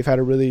they've had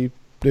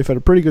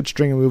a pretty good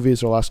string of movies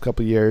the last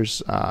couple of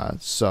years.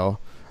 So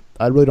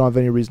I really don't have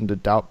any reason to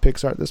doubt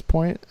Pixar at this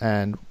point,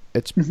 and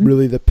it's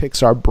really the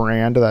Pixar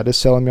brand that is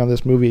selling me on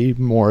this movie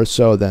more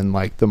so than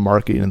like the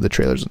marketing and the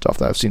trailers and stuff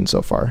that I've seen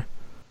so far.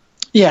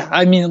 Yeah,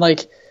 I mean,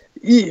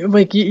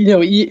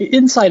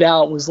 Inside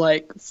Out was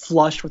like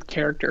flushed with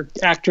character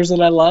actors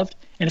that I loved,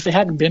 and if it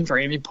hadn't been for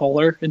Amy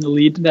Poehler in the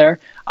lead there,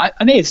 I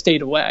may have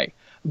stayed away.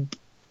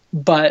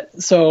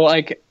 But so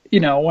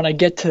when I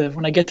get to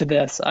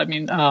this, I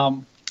mean,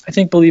 I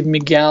think Believe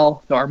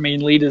Miguel, our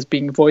main lead, is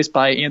being voiced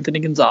by Anthony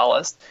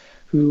Gonzalez,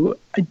 who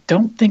I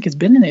don't think has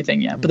been in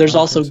anything yet. But there's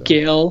also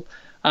Gail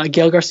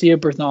Garcia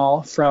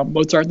Bernal from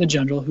Mozart in the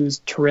Jungle, who's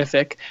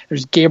terrific.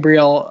 There's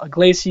Gabriel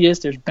Iglesias.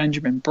 There's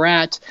Benjamin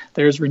Bratt.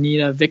 There's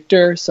Renita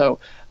Victor. So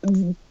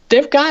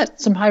they've got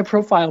some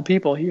high-profile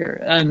people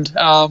here. And,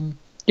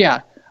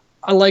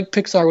 I like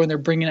Pixar when they're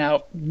bringing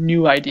out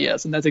new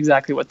ideas, and that's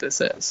exactly what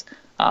this is.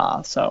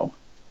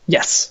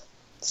 Yes.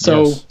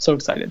 So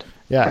excited.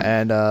 Yeah,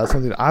 and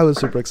something I was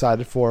super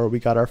excited for, we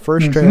got our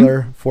first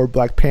trailer for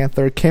Black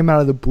Panther. Came out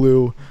of the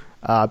blue,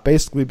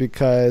 basically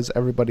because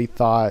everybody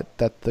thought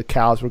that the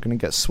Cavs were going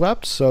to get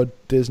swept, so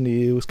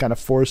Disney was kind of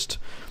forced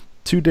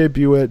to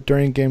debut it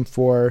during Game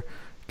 4.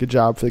 Good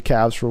job for the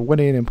Cavs for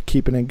winning and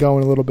keeping it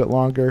going a little bit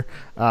longer.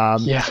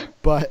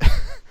 But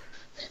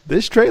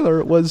this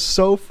trailer was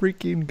so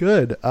freaking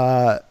good.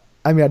 I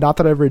mean, not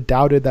that I ever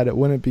doubted that it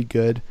wouldn't be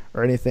good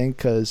or anything,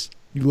 because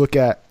you look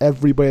at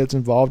everybody that's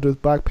involved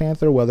with Black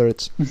Panther, whether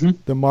it's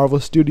the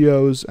Marvel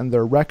Studios and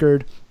their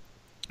record,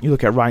 you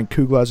look at Ryan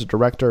Coogler as a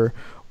director,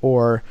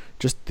 or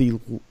just the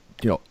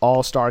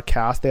all-star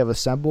cast they have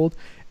assembled,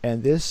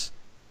 and this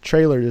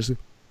trailer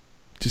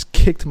just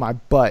kicked my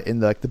butt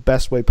in the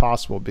best way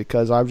possible,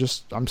 because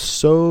I'm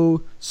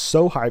so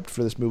hyped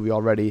for this movie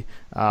already.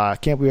 I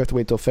can't believe we have to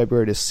wait till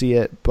February to see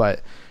it,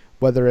 but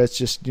whether it's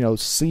just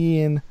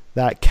seeing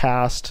that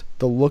cast,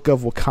 the look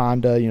of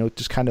Wakanda,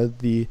 just kind of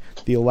the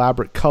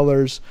elaborate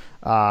colors,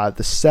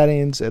 the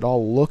settings, it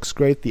all looks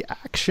great. The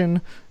action,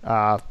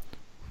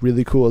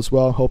 really cool as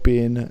well.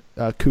 Hoping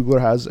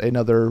Coogler has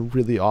another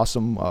really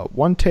awesome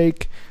one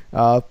take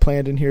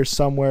planned in here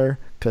somewhere,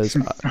 because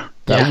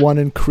that one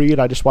in Creed,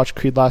 I just watched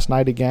Creed last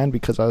night again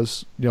because I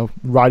was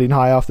riding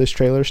high off this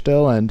trailer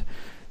still, and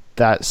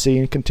that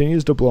scene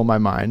continues to blow my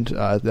mind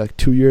like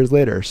 2 years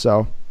later.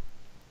 So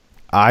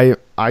I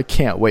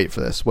can't wait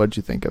for this. What did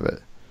you think of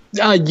it?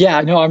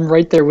 I'm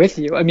right there with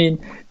you. I mean,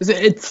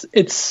 it's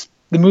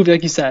the movie,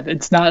 like you said,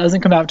 it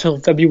doesn't come out till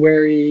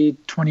February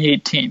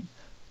 2018,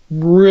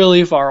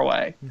 really far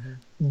away.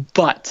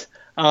 But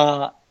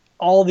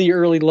all the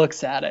early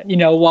looks at it,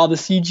 while the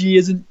CG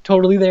isn't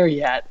totally there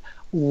yet,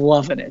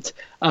 loving it.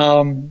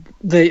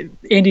 The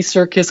Andy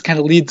Serkis kind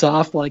of leads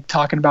off like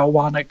talking about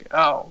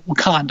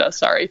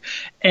Wakanda,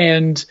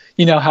 and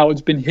how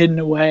it's been hidden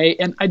away,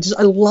 and I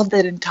love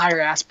that entire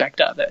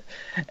aspect of it.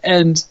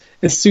 And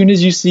as soon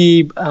as you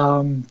see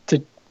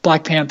the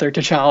Black Panther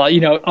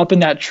T'Challa, up in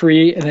that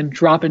tree and then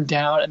dropping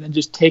down and then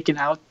just taking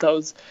out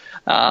those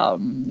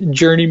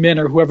journeymen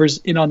or whoever's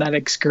in on that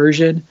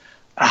excursion.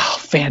 Oh,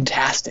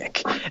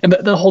 fantastic. And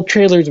the whole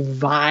trailer's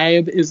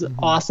vibe is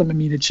awesome. I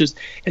mean,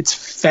 it's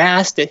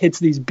fast. It hits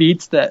these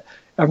beats that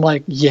I'm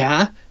like,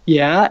 yeah.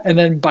 And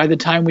then by the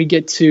time we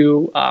get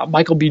to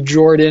Michael B.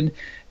 Jordan,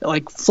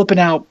 like flipping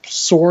out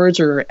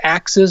swords or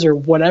axes or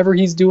whatever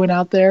he's doing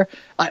out there,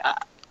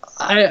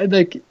 I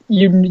like,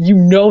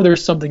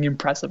 there's something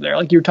impressive there.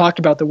 Like you talked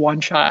about the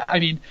one shot. I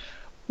mean,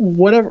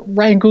 whatever,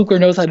 Ryan Coogler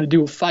knows how to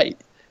do a fight,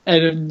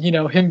 and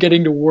him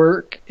getting to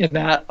work in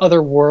that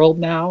other world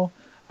now.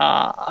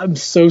 I'm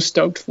so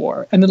stoked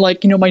for. And then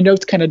my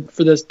notes kind of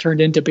for this turned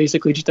into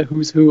basically just a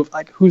who's who of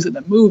who's in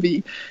the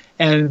movie.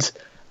 And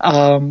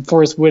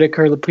Forrest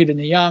Whitaker, Lupita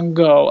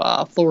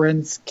Nyong'o,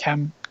 Florence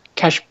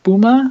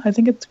Kashbuma, I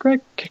think it's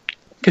correct,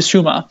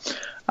 Kashuma,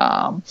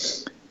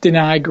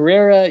 Denai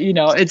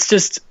Guerrera, it's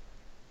just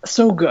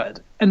so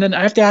good. And then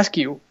I have to ask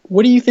you,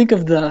 what do you think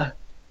of the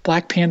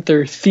Black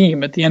Panther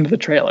theme at the end of the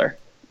trailer?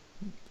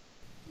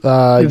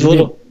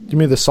 You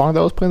mean the song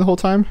that was playing the whole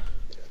time?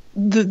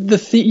 The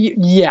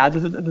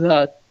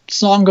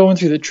song going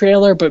through the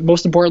trailer, but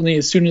most importantly,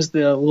 as soon as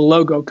the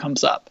logo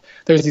comes up,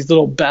 there's these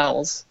little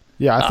bells.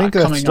 Yeah, I think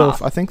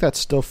that's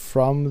still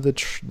from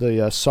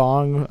the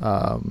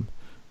song,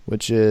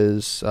 which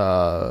is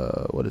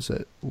what is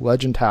it?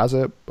 Legend Has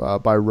It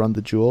by Run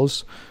the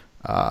Jewels.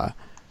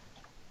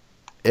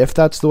 If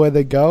that's the way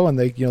they go, and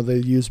they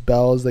use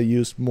bells, they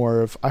use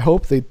more of. I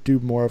hope they do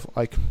more of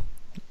like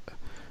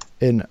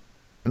an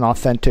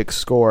authentic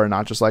score,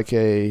 not just like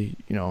a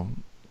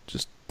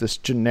just this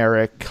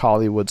generic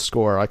Hollywood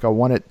score. Like I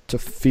want it to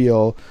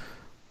feel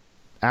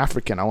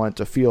African. I want it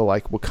to feel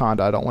like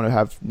Wakanda. I don't want to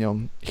have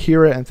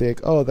hear it and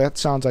think, oh, that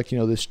sounds like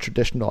this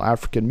traditional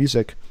African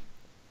music.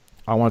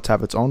 I want it to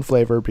have its own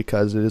flavor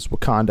because it is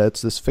Wakanda.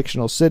 It's this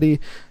fictional city.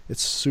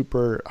 It's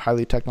super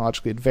highly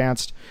technologically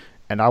advanced,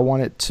 and I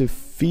want it to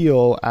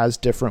feel as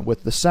different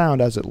with the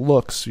sound as it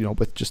looks,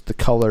 with just the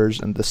colors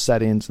and the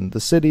settings and the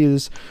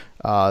cities,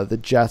 the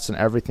jets and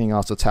everything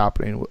else that's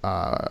happening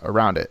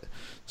around it.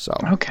 So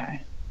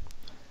Okay.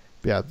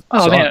 yeah,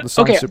 Oh man. the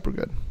song's Okay. super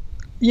good.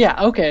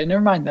 Yeah. Okay.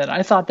 Never mind then.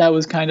 I thought that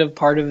was kind of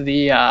part of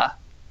the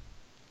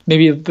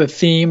maybe the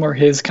theme or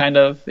his kind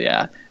of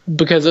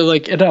because it,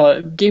 like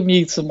it gave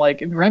me some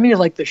like it reminded me of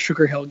like the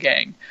Sugar Hill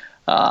Gang,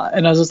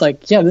 and I was just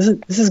like, yeah,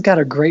 this has got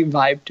a great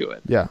vibe to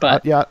it. Yeah,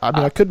 But I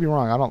mean, I could be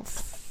wrong. I don't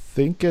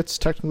think it's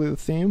technically the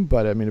theme,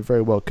 but I mean, it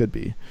very well could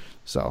be.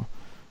 So,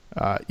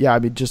 yeah, I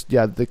mean,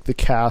 the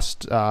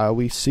cast.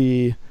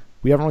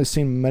 We haven't really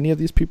seen many of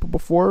these people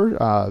before,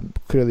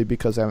 clearly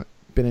because they haven't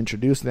been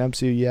introduced in the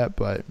MCU yet.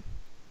 But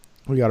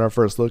we got our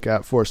first look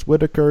at Forrest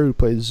Whitaker, who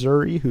plays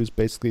Zuri, who's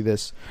basically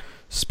this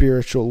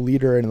spiritual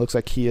leader, and it looks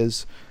like he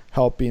is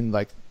helping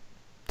like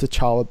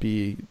T'Challa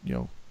be,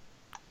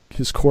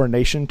 his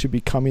coronation to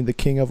becoming the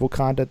king of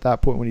Wakanda at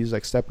that point when he's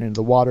like stepping into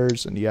the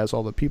waters and he has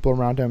all the people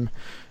around him.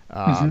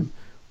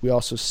 We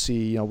also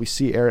see, we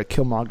see Eric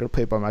Killmonger,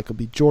 played by Michael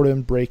B.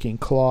 Jordan, breaking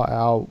Claw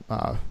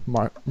out.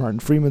 Martin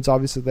Freeman's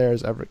obviously there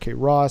as Everett K.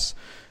 Ross.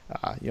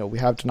 We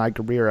have Denai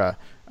Guerrera.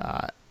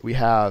 We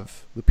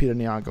have Lupita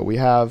Nyong'o. We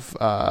have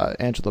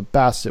Angela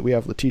Bassett. We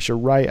have Letitia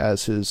Wright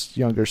as his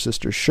younger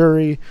sister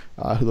Shuri,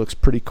 who looks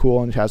pretty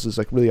cool and has this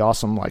like really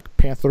awesome like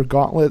panther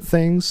gauntlet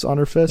things on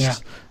her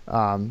fists.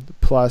 Yeah.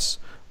 Plus,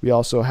 we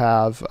also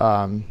have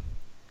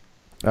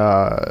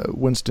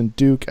Winston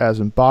Duke as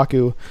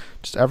M'Baku.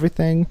 Just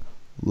everything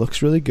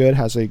looks really good.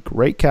 Has a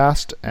great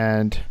cast,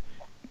 and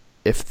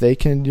if they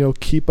can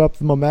keep up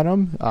the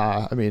momentum,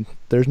 I mean,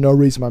 there's no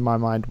reason in my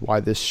mind why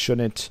this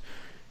shouldn't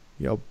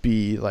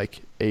be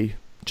like a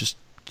just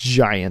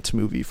giant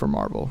movie for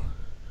Marvel.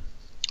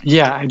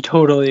 Yeah, I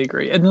totally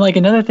agree. And then like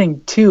another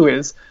thing too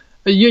is,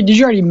 did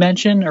you already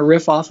mention a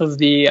riff off of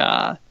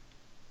the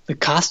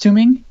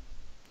costuming?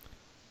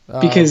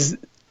 Because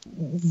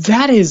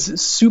that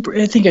is super.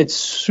 I think it's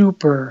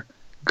super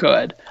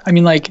good. I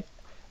mean, like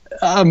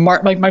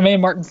my man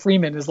Martin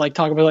Freeman is like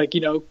talking about like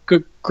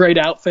good, great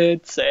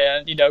outfits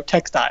and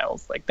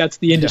textiles. Like that's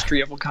the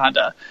industry of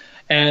Wakanda,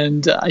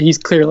 and he's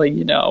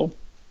clearly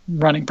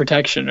running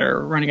protection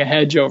or running a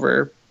hedge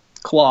over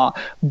Claw.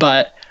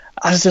 But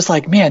I was just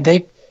like, man,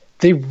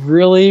 they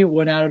really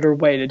went out of their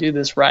way to do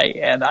this right,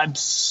 and I'm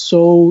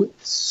so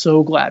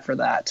glad for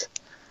that.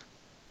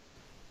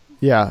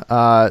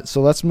 Yeah,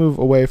 so let's move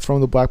away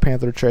from the Black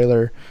Panther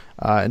trailer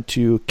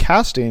into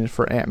casting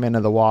for Ant-Man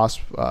and the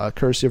Wasp.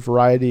 Courtesy of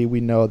Variety, we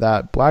know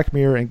that Black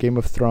Mirror and Game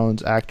of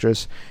Thrones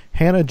actress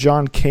Hannah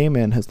John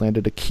Kamen has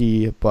landed a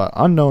key but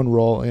unknown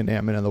role in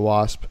Ant-Man and the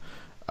Wasp.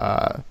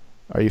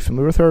 Are you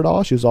familiar with her at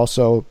all? She was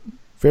also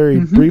very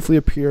briefly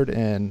appeared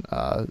in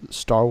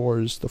Star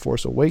Wars The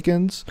Force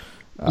Awakens.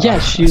 Yeah,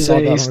 she's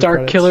a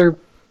Star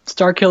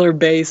Killer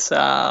base,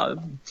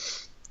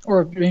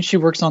 or maybe she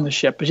works on the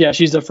ship. But yeah,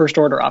 she's a First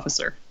Order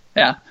officer.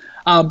 Yeah.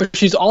 But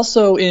she's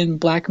also in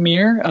Black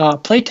Mirror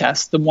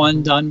Playtest, the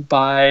one done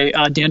by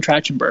Dan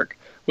Trachtenberg,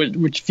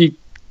 which if you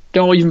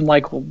don't even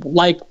like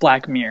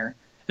Black Mirror,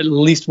 at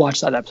least watch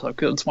that episode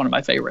because it's one of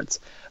my favorites.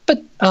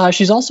 But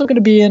she's also going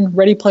to be in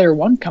Ready Player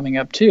One coming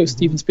up too,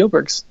 Steven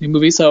Spielberg's new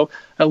movie. So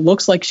it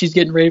looks like she's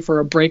getting ready for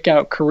a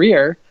breakout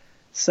career.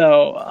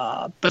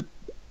 So, but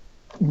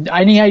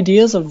any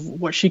ideas of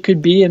what she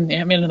could be in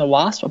Ant-Man and the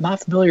Wasp? I'm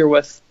not familiar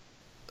with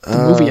the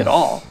movie at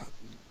all.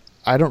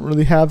 I don't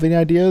really have any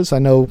ideas. I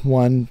know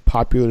one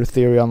popular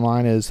theory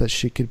online is that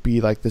she could be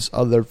like this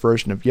other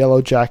version of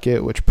Yellow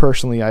Jacket, which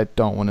personally I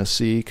don't want to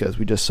see because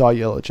we just saw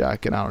Yellow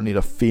Jacket. I don't need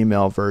a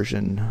female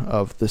version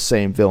of the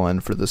same villain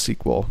for the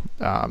sequel.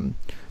 The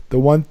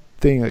one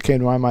thing that came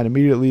to my mind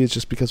immediately is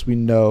just because we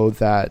know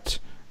that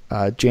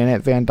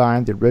Janet Van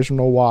Dyne, the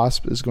original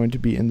Wasp, is going to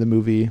be in the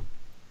movie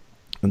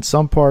in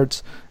some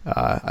parts.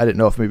 I didn't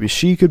know if maybe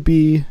she could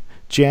be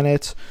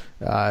Janet.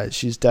 I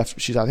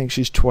think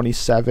she's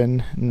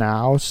 27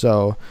 now,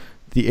 so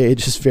the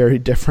age is very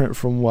different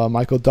from what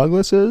Michael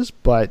Douglas is,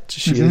 but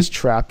she is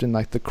trapped in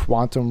like the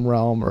quantum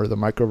realm or the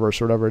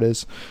microverse or whatever it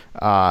is.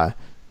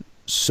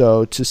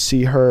 So to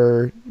see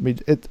her,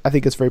 I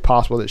think it's very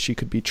possible that she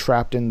could be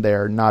trapped in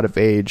there, not have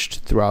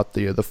aged throughout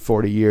the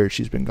 40 years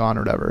she's been gone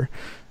or whatever.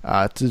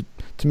 To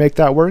make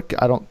that work,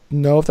 I don't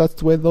know if that's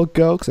the way they'll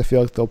go, because I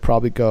feel like they'll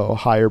probably go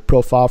higher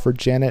profile for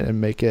Janet and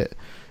make it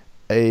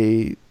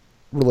a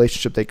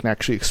relationship they can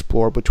actually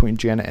explore between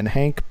Janet and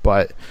Hank,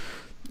 but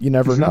you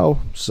never know.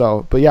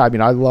 So, but yeah, I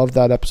mean, I love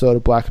that episode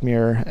of Black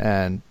Mirror,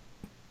 and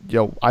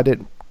I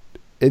didn't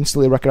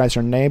instantly recognize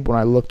her name, but when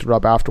I looked her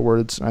up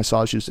afterwards and I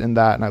saw she was in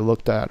that and I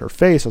looked at her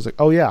face, I was like,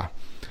 oh yeah,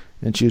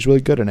 and she was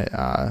really good in it,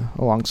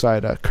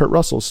 alongside Kurt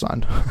Russell's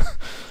son.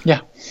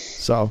 Yeah.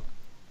 So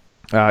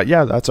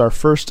yeah, that's our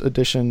first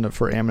edition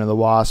for Ant-Man and the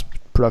Wasp.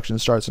 Production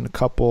starts in a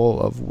couple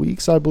of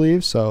weeks, I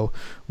believe, so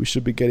we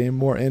should be getting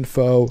more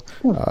info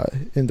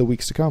in the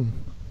weeks to come.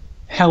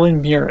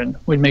 Helen Mirren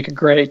would make a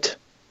great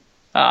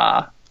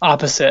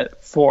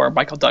opposite for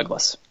Michael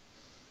Douglas.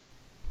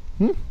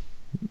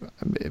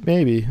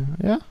 Maybe,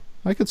 yeah,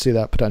 I could see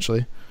that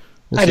potentially.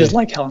 I just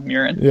like Helen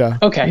Mirren. Yeah.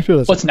 Okay,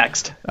 what's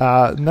next?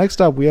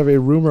 Next up, we have a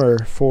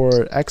rumor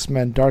for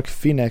X-Men Dark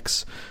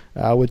Phoenix,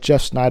 with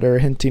Jeff Snyder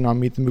hinting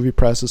on Meet the Movie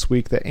Press this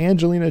week that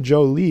Angelina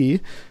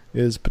Jolie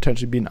is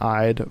potentially being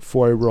eyed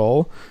for a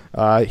role,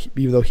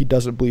 even though he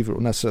doesn't believe it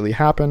will necessarily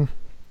happen.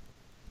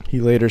 He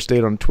later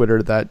stated on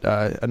Twitter that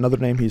another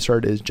name he's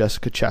heard is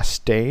Jessica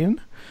Chastain,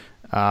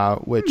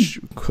 which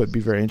could be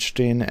very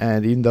interesting.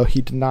 And even though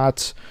he did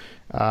not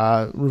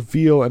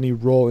reveal any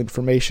role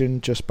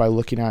information, just by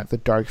looking at the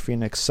Dark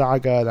Phoenix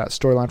saga, that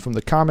storyline from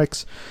the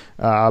comics,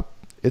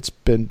 it's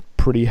been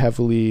pretty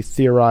heavily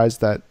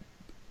theorized that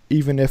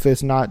even if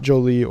it's not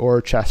Jolie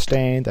or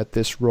Chastain, that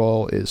this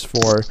role is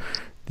for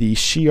the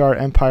Shi'ar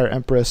Empire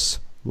Empress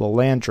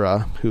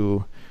Lilandra,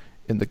 who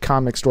in the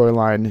comic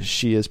storyline,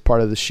 she is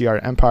part of the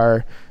Shi'ar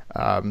Empire,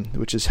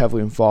 which is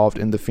heavily involved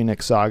in the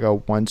Phoenix saga.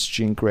 Once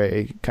Jean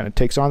Grey kind of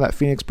takes on that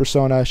Phoenix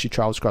persona, she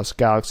travels across the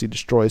galaxy,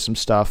 destroys some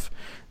stuff.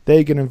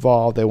 They get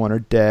involved, they want her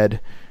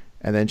dead,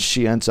 and then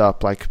she ends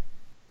up like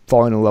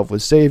falling in love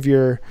with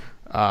Xavier.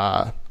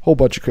 Whole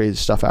bunch of crazy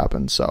stuff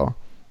happens. So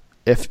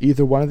if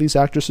either one of these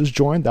actresses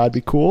joined, that'd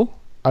be cool.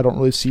 I don't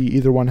really see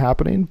either one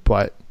happening,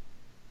 but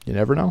you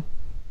never know.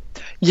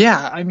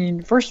 Yeah, I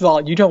mean, first of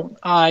all, you don't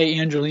eye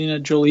Angelina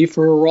Jolie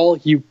for a role.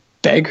 You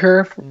beg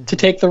her to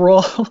take the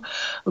role.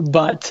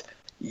 But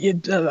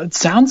it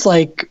sounds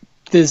like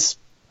this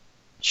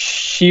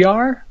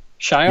Shi'ar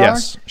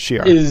Yes,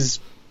 Shi'ar is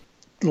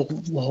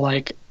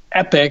like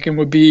epic and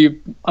would be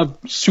a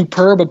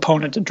superb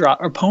opponent to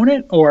drop.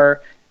 Opponent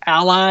or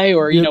ally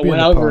or,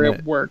 whatever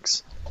it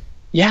works.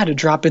 Yeah, to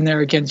drop in there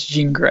against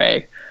Jean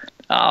Grey.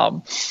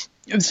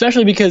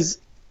 Especially because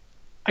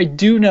I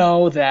do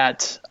know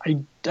that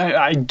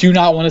I do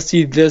not want to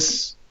see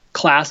this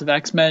class of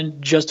X-Men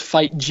just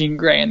fight Jean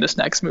Grey in this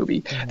next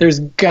movie. Mm-hmm. There's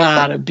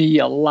gotta be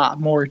a lot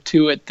more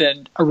to it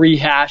than a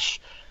rehash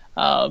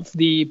of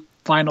the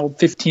final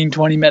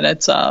 15-20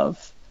 minutes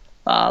of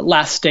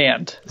Last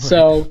Stand. Right.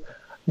 So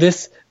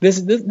this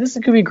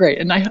could be great,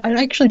 and I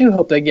actually do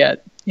hope they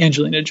get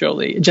Angelina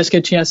Jolie.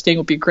 Jessica Chastain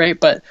would be great,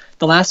 but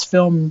the last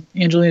film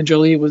Angelina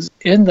Jolie was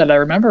in that I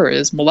remember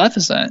is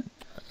Maleficent.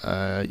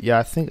 Yeah,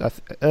 I think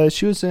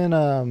she was in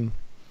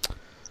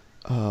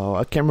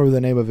I can't remember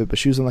the name of it, but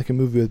she was in like a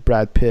movie with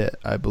Brad Pitt,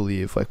 I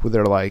believe, like where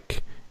they're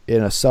like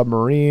in a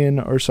submarine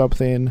or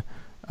something,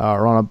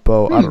 or on a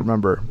boat. I don't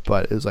remember,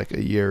 but it was like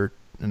a year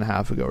and a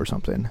half ago or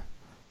something.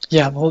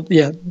 Yeah, well,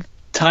 yeah,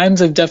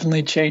 times have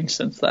definitely changed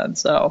since then.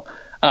 So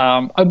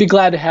I'd be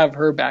glad to have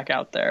her back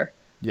out there.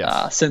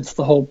 Yes. Since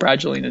the whole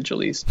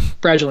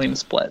Bradgelina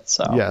split.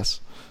 So yes,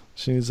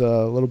 she needs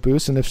a little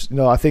boost, and if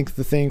I think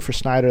the thing for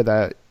Snyder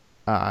that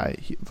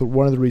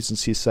one of the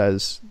reasons he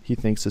says he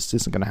thinks this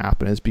isn't going to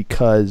happen is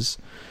because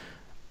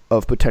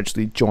of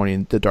potentially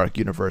joining the Dark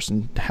Universe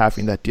and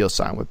having that deal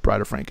signed with Bride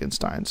of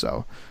Frankenstein.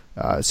 So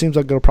it seems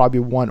like it'll probably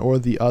be one or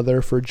the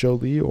other for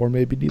Jolie, or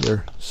maybe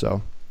neither.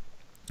 So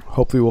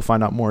hopefully we'll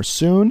find out more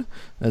soon,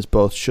 as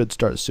both should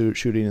start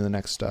shooting in the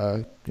next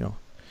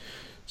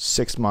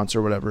 6 months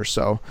or whatever.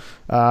 So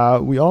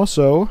we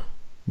also,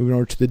 moving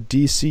over to the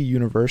DC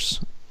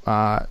universe,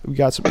 we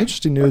got some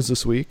interesting news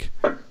this week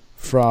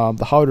from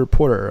The Hollywood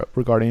Reporter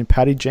regarding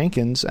Patty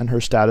Jenkins and her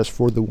status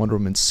for the Wonder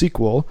Woman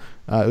sequel.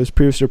 It was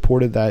previously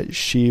reported that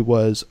she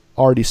was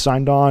already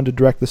signed on to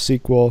direct the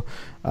sequel,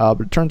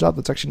 but it turns out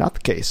that's actually not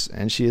the case,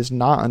 and she is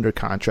not under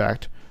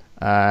contract,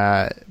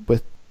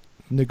 with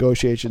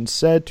negotiations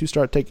said to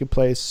start taking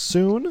place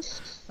soon.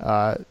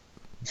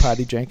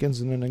 Patty Jenkins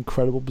is in an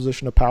incredible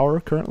position of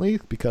power currently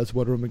because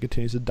Wonder Woman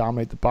continues to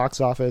dominate the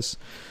box office.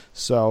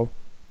 So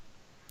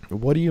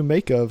what do you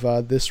make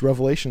of this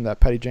revelation that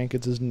Patty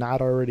Jenkins is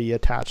not already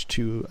attached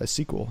to a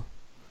sequel?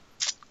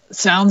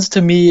 Sounds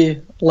to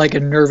me like a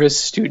nervous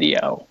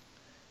studio.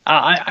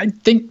 I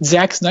think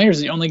Zack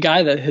Snyder's the only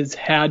guy that has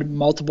had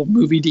multiple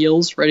movie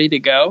deals ready to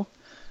go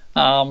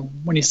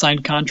when he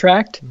signed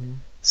contract. Mm-hmm.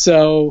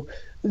 So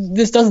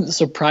this doesn't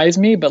surprise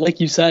me, but like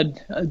you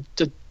said a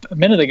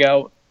minute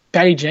ago,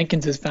 Patty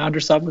Jenkins has found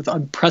herself with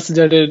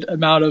unprecedented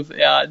amount of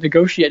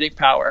negotiating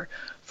power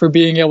for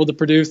being able to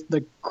produce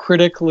the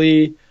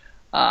critically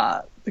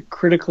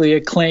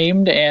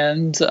acclaimed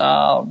and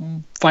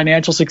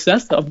financial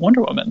success of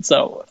Wonder Woman.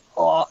 So,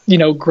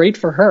 great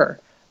for her.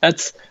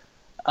 That's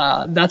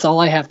all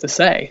I have to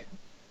say.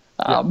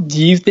 Yeah.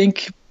 Do you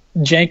think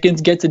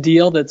Jenkins gets a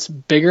deal that's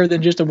bigger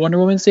than just a Wonder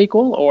Woman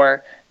sequel,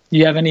 or do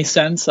you have any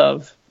sense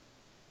of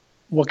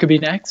what could be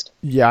next?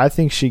 Yeah, I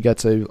think she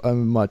gets a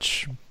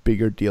much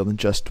bigger deal than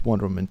just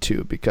Wonder Woman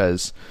 2,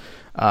 because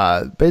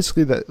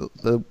basically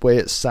the way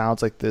it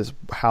sounds like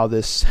how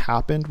this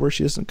happened, where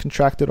she isn't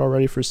contracted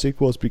already for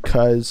sequels,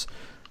 because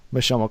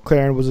Michelle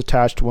McLaren was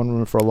attached to Wonder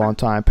Woman for a long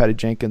time. Patty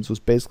Jenkins was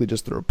basically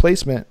just the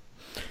replacement,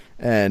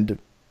 and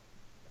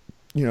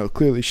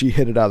clearly she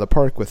hit it out of the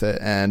park with it.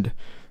 And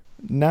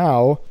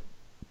now,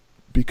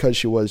 because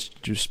she was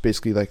just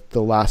basically like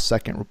the last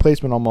second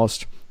replacement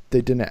almost,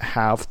 they didn't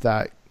have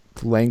that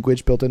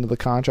language built into the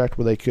contract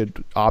where they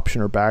could option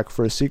her back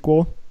for a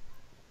sequel.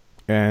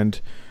 And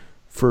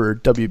for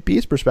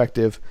WB's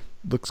perspective,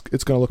 it's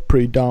going to look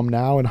pretty dumb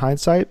now in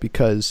hindsight,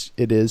 because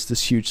it is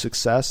this huge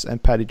success,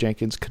 and Patty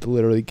Jenkins could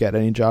literally get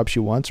any job she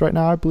wants right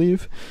now, I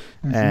believe.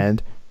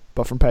 Mm-hmm.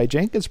 But from Patty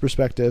Jenkins'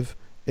 perspective,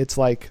 it's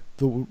like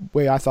the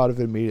way I thought of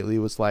it immediately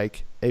was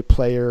like a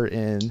player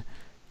in,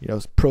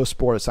 pro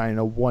sports signing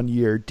a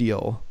 1-year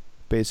deal,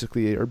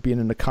 basically, or being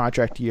in a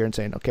contract year and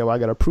saying, okay, well, I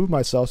got to prove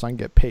myself so I can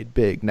get paid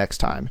big next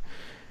time.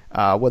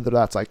 Whether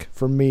that's like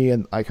for me,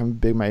 and like I'm a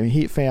big Miami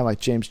Heat fan, like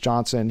James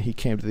Johnson, he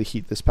came to the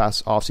Heat this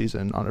past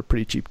offseason on a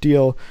pretty cheap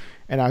deal,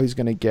 and now he's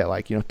going to get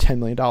like, $10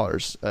 million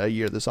a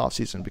year this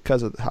offseason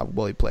because of how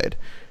well he played.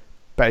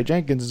 Patty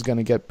Jenkins is going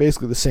to get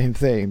basically the same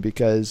thing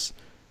because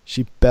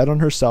she bet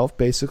on herself,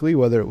 basically,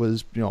 whether it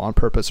was, on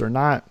purpose or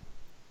not.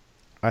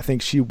 I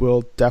think she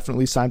will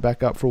definitely sign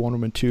back up for Wonder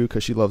Woman 2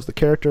 because she loves the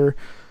character.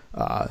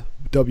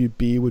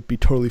 WB would be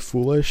totally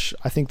foolish.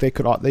 I think they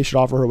should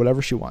offer her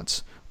whatever she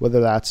wants, whether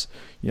that's,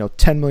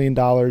 $10 million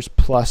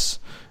plus,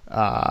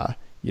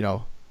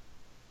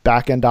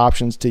 back-end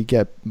options to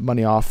get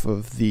money off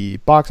of the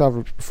box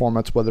office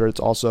performance, whether it's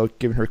also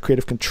giving her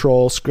creative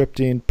control,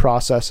 scripting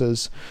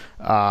processes,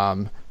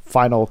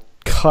 final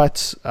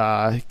cut,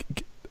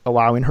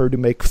 allowing her to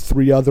make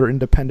 3 other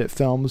independent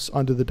films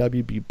under the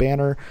WB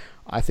banner.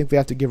 I think they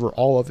have to give her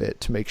all of it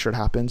to make sure it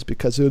happens,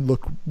 because it would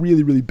look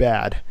really, really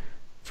bad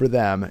for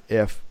them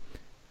if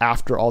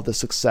after all the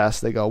success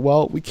they go,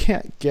 well, we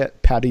can't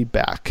get Patty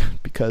back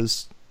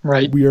because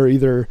we are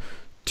either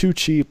too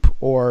cheap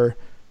or,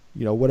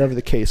 whatever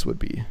the case would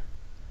be.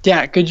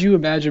 Yeah, could you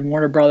imagine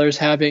Warner Brothers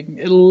having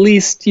at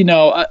least,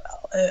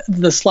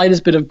 the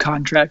slightest bit of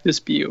contract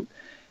dispute,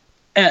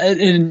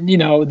 and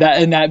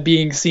that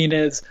being seen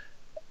as,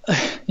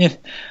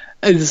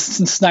 as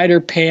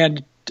Snyder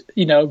panned,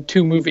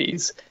 2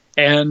 movies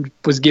and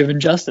was given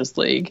Justice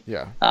League.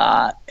 Yeah.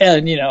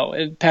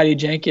 And Patty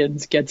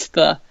Jenkins gets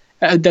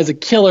does a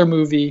killer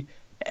movie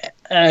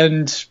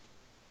and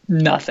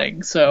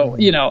nothing. So,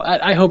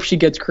 I hope she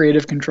gets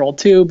creative control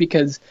too,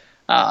 because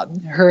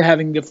her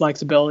having the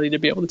flexibility to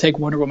be able to take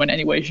Wonder Woman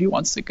any way she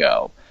wants to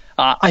go,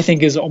 I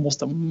think is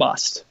almost a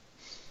must.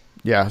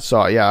 Yeah. So,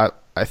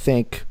 I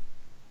think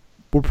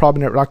we're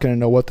probably not going to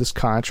know what this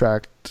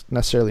contract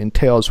necessarily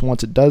entails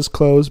once it does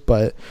close,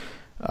 but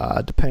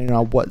depending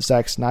on what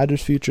Zack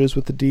Snyder's future is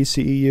with the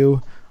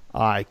DCEU,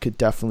 I could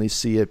definitely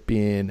see it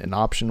being an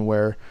option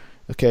where,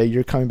 okay,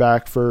 you're coming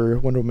back for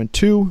Wonder Woman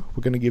 2,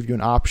 we're going to give you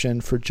an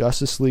option for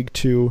Justice League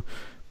 2,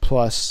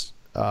 plus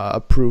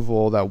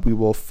approval that we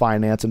will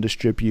finance and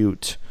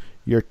distribute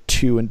your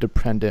 2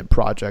 independent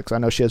projects. I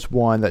know she has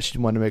one that she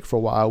wanted to make for a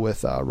while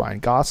with Ryan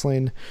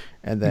Gosling,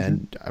 and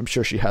then I'm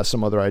sure she has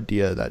some other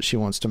idea that she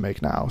wants to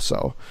make now.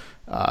 So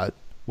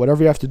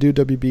whatever you have to do,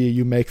 WB,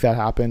 you make that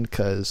happen,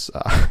 because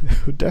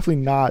it would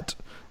definitely not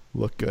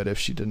look good if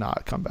she did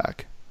not come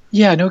back.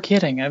 Yeah, no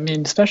kidding. I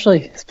mean,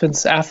 especially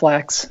since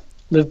Affleck's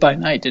Live by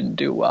Night didn't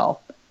do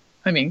well.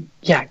 I mean,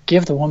 yeah,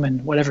 give the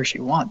woman whatever she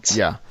wants.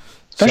 Yeah.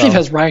 Especially if it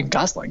has Ryan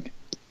Gosling.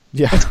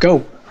 Yeah. Let's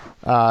go.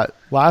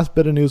 Last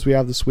bit of news we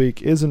have this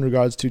week is in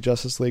regards to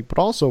Justice League, but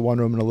also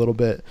Wonder Woman a little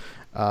bit.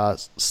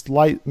 It's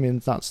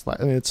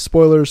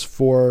spoilers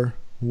for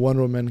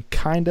Wonder Woman,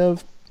 kind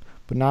of,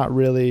 but not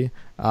really.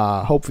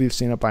 Hopefully you've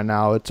seen it by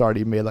now. It's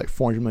already made like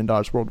 $400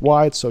 million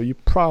worldwide, so you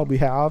probably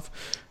have.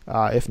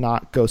 If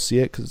not, go see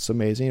it because it's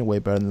amazing and way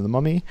better than The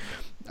Mummy.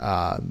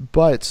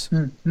 But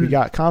we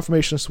got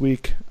confirmation this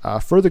week,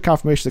 further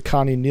confirmation that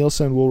Connie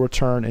Nielsen will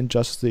return in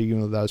Justice League,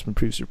 even though that has been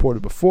previously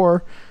reported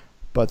before.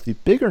 But the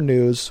bigger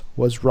news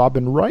was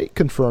Robin Wright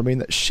confirming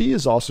that she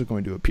is also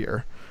going to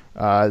appear.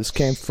 This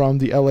came from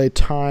the LA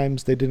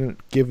Times. They didn't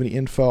give any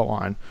info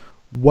on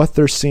what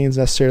their scenes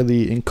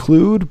necessarily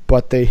include,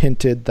 but they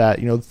hinted that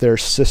their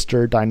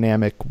sister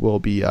dynamic will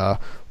be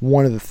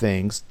one of the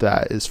things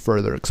that is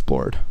further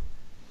explored.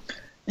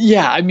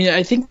 Yeah, I mean,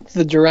 I think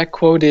the direct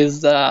quote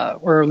is,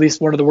 or at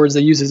least one of the words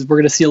they use is, we're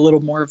going to see a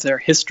little more of their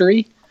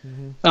history.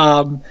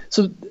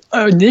 So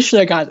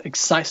initially I got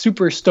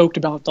super stoked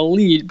about the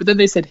lead, but then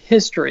they said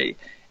history.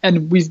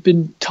 And we've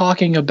been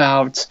talking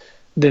about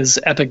this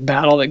epic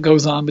battle that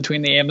goes on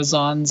between the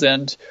Amazons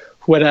and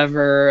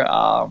whatever,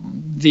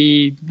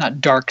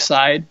 not dark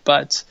side,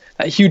 but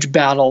that huge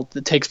battle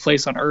that takes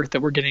place on Earth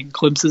that we're getting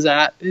glimpses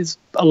at is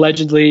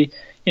allegedly,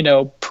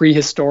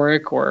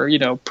 prehistoric or,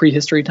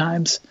 prehistory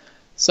times.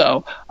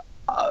 So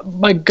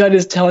my gut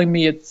is telling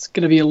me it's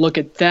going to be a look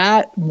at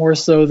that more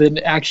so than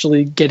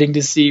actually getting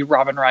to see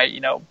Robin Wright,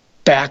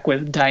 back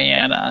with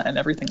Diana and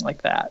everything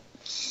like that.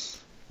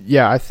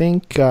 Yeah, I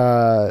think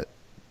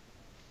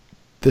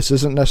this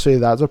isn't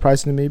necessarily that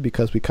surprising to me,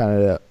 because we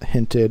kind of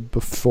hinted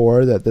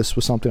before that this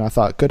was something I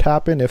thought could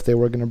happen if they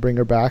were going to bring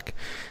her back.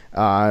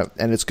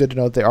 And it's good to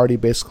know that they already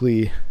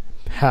basically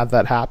had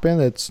that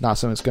happen. It's not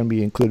something that's going to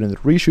be included in the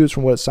reshoots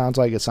from what it sounds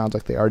like. It sounds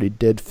like they already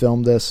did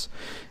film this.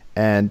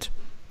 And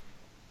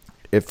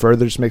it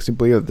further just makes me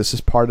believe that this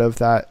is part of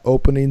that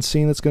opening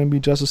scene that's going to be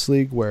Justice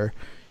League, where,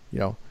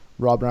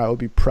 Robin Wright will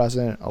be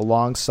present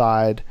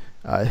alongside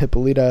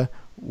Hippolyta,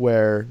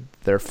 where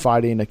they're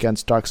fighting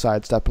against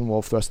Darkseid,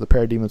 Steppenwolf, the rest of the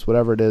Parademons,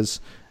 whatever it is,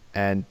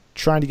 and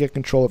trying to get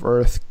control of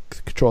Earth,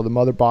 control the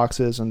mother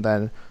boxes, and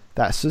then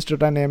that sister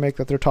dynamic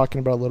that they're talking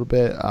about a little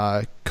bit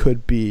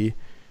could be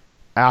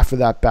after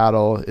that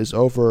battle is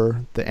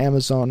over, the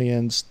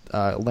Amazonians,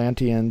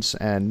 Atlanteans,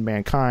 and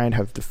mankind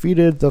have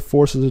defeated the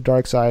forces of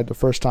Darkseid the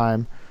first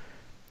time.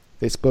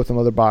 They split the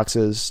mother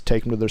boxes,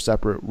 take them to their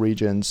separate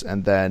regions,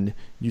 and then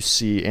you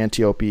see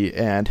Antiope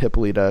and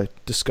Hippolyta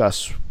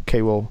discuss,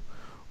 okay, well,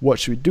 what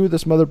should we do with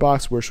this mother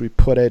box? Where should we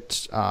put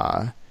it?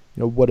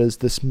 What does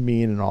this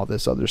mean and all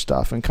this other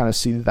stuff, and kind of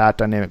see that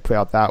dynamic play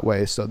out that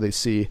way. So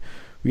we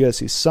got to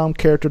see some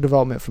character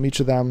development from each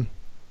of them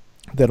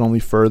that only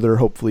further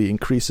hopefully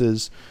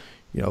increases,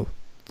 the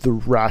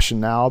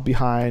rationale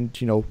behind,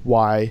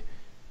 why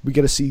we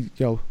get to see,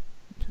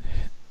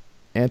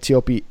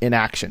 Antiope in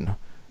action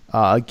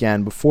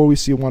again before we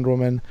see Wonder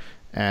Woman.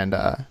 And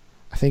I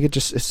think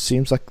it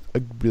seems like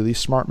a really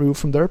smart move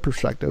from their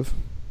perspective.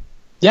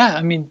 Yeah,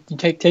 I mean, you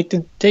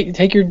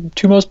take your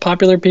two most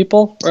popular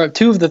people, or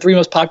two of the three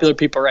most popular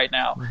people right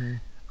now,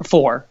 or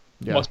four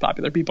most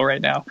popular people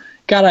right now.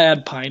 Gotta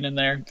add Pine in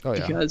there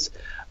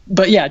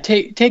but yeah,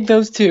 take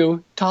those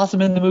two, toss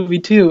them in the movie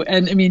too,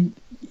 and I mean,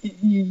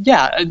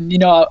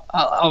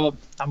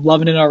 I'm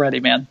loving it already,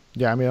 man.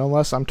 Yeah, I mean,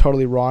 unless I'm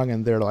totally wrong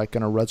and they're like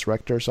gonna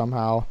resurrect her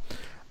somehow,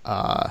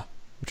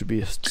 which would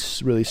be a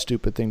really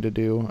stupid thing to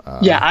do.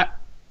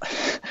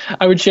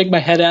 I would shake my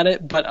head at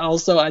it, but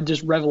also I'd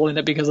just revel in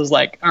it because I was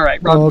like, all right,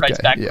 Robin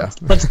Wright's back. Yeah.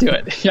 Let's do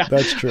it. Yeah,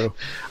 that's true.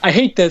 I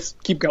hate this.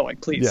 Keep going,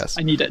 please. Yes.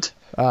 I need it.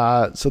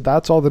 So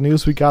that's all the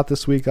news we got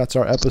this week. That's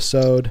our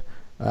episode.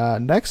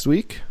 Next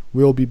week,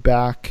 we'll be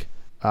back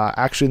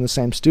actually in the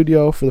same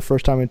studio for the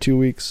first time in 2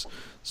 weeks.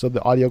 So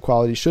the audio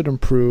quality should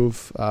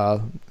improve.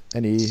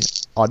 Any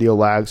audio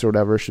lags or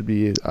whatever should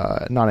be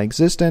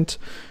non-existent.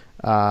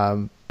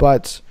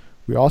 But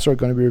we also are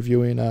going to be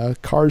reviewing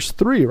Cars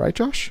 3, right,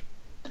 Josh?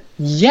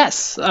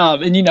 Yes,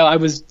 and I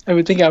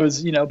would think I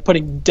was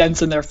putting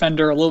dents in their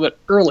fender a little bit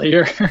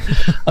earlier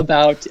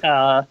about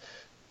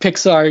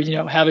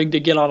Pixar having to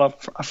get on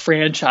a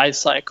franchise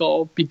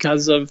cycle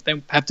because of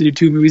they have to do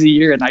 2 movies a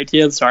year and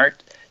ideas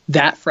aren't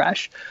that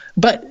fresh.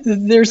 But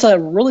there's a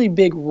really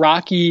big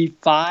Rocky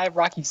 5,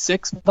 Rocky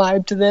 6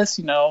 vibe to this.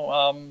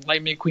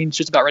 Lightning McQueen's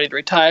just about ready to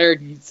retire.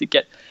 He needs to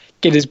get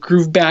his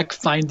groove back,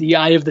 find the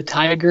eye of the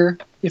tiger,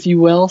 if you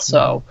will.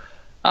 So.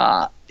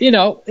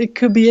 It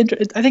could be.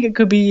 I think it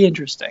could be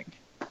interesting.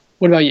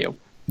 What about you?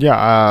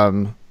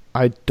 Yeah,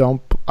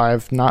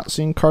 I've not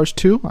seen Cars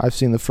 2. I've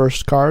seen the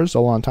first Cars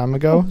a long time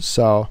ago.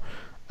 So,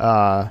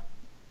 the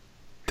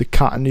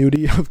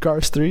continuity of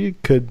Cars 3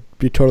 could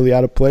be totally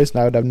out of place,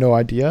 and I would have no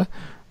idea.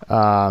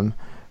 I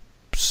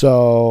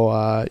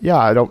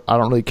don't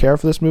really care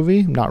for this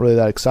movie. I'm not really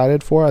that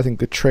excited for it. I think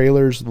the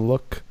trailers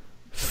look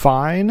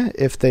fine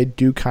if they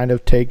do kind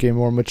of take a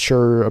more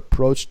mature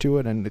approach to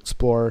it and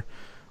explore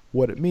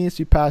what it means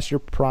to pass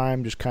your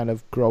prime, just kind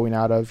of growing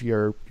out of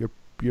your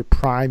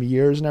prime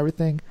years and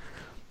everything.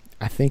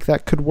 I think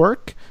that could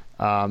work.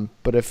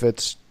 But if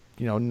it's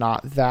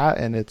not that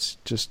and it's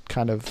just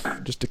kind of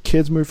just a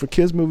kids movie for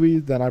kids movie,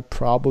 then I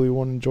probably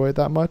won't enjoy it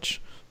that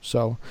much.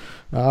 So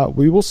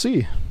we will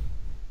see.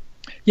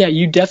 Yeah,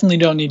 you definitely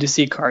don't need to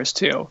see Cars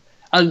 2.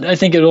 I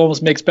think it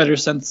almost makes better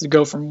sense to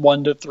go from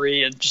 1 to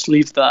 3 and just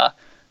leave the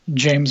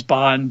James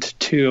Bond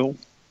 2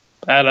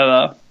 out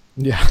of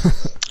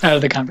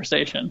the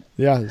conversation.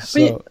 Yeah.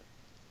 So,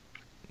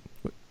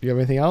 you have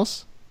anything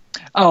else?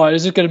 Oh, I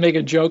was just going to make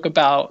a joke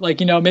about,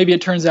 maybe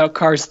it turns out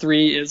Cars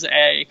 3 is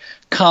a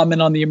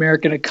comment on the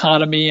American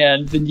economy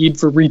and the need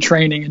for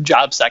retraining in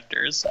job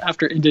sectors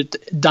after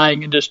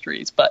dying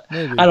industries. But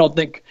maybe. I don't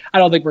think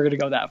we're going to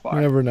go that far.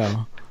 You never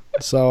know.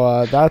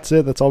 So that's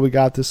it. That's all we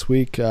got this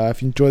week.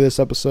 If you enjoy this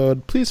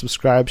episode, please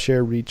subscribe,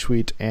 share,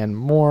 retweet, and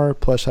more.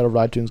 Plus, head over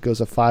to iTunes, give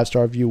us a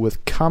 5-star review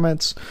with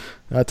comments.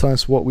 Telling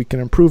us what we can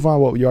improve on,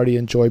 what we already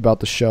enjoy about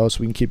the show, so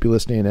we can keep you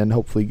listening and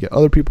hopefully get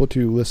other people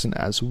to listen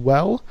as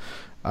well.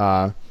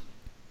 So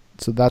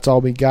that's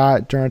all we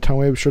got. During our time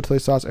away, be sure to tell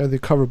your thoughts, everything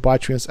covered by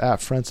tweeting us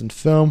at Friends and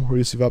Film. We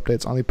receive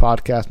updates on the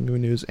podcast, movie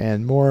news,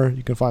 and more.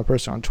 You can find a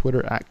person on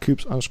Twitter at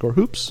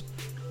Coops_hoops.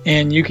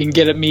 And you can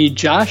get at me,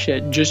 Josh,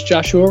 at just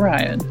Joshua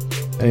Ryan.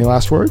 Any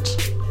last words?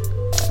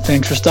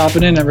 Thanks for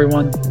stopping in,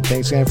 everyone. And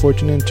thanks again for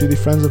tuning in to the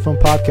Friends and Film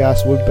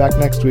podcast. We'll be back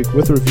next week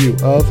with a review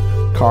of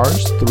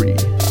Cars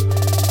 3.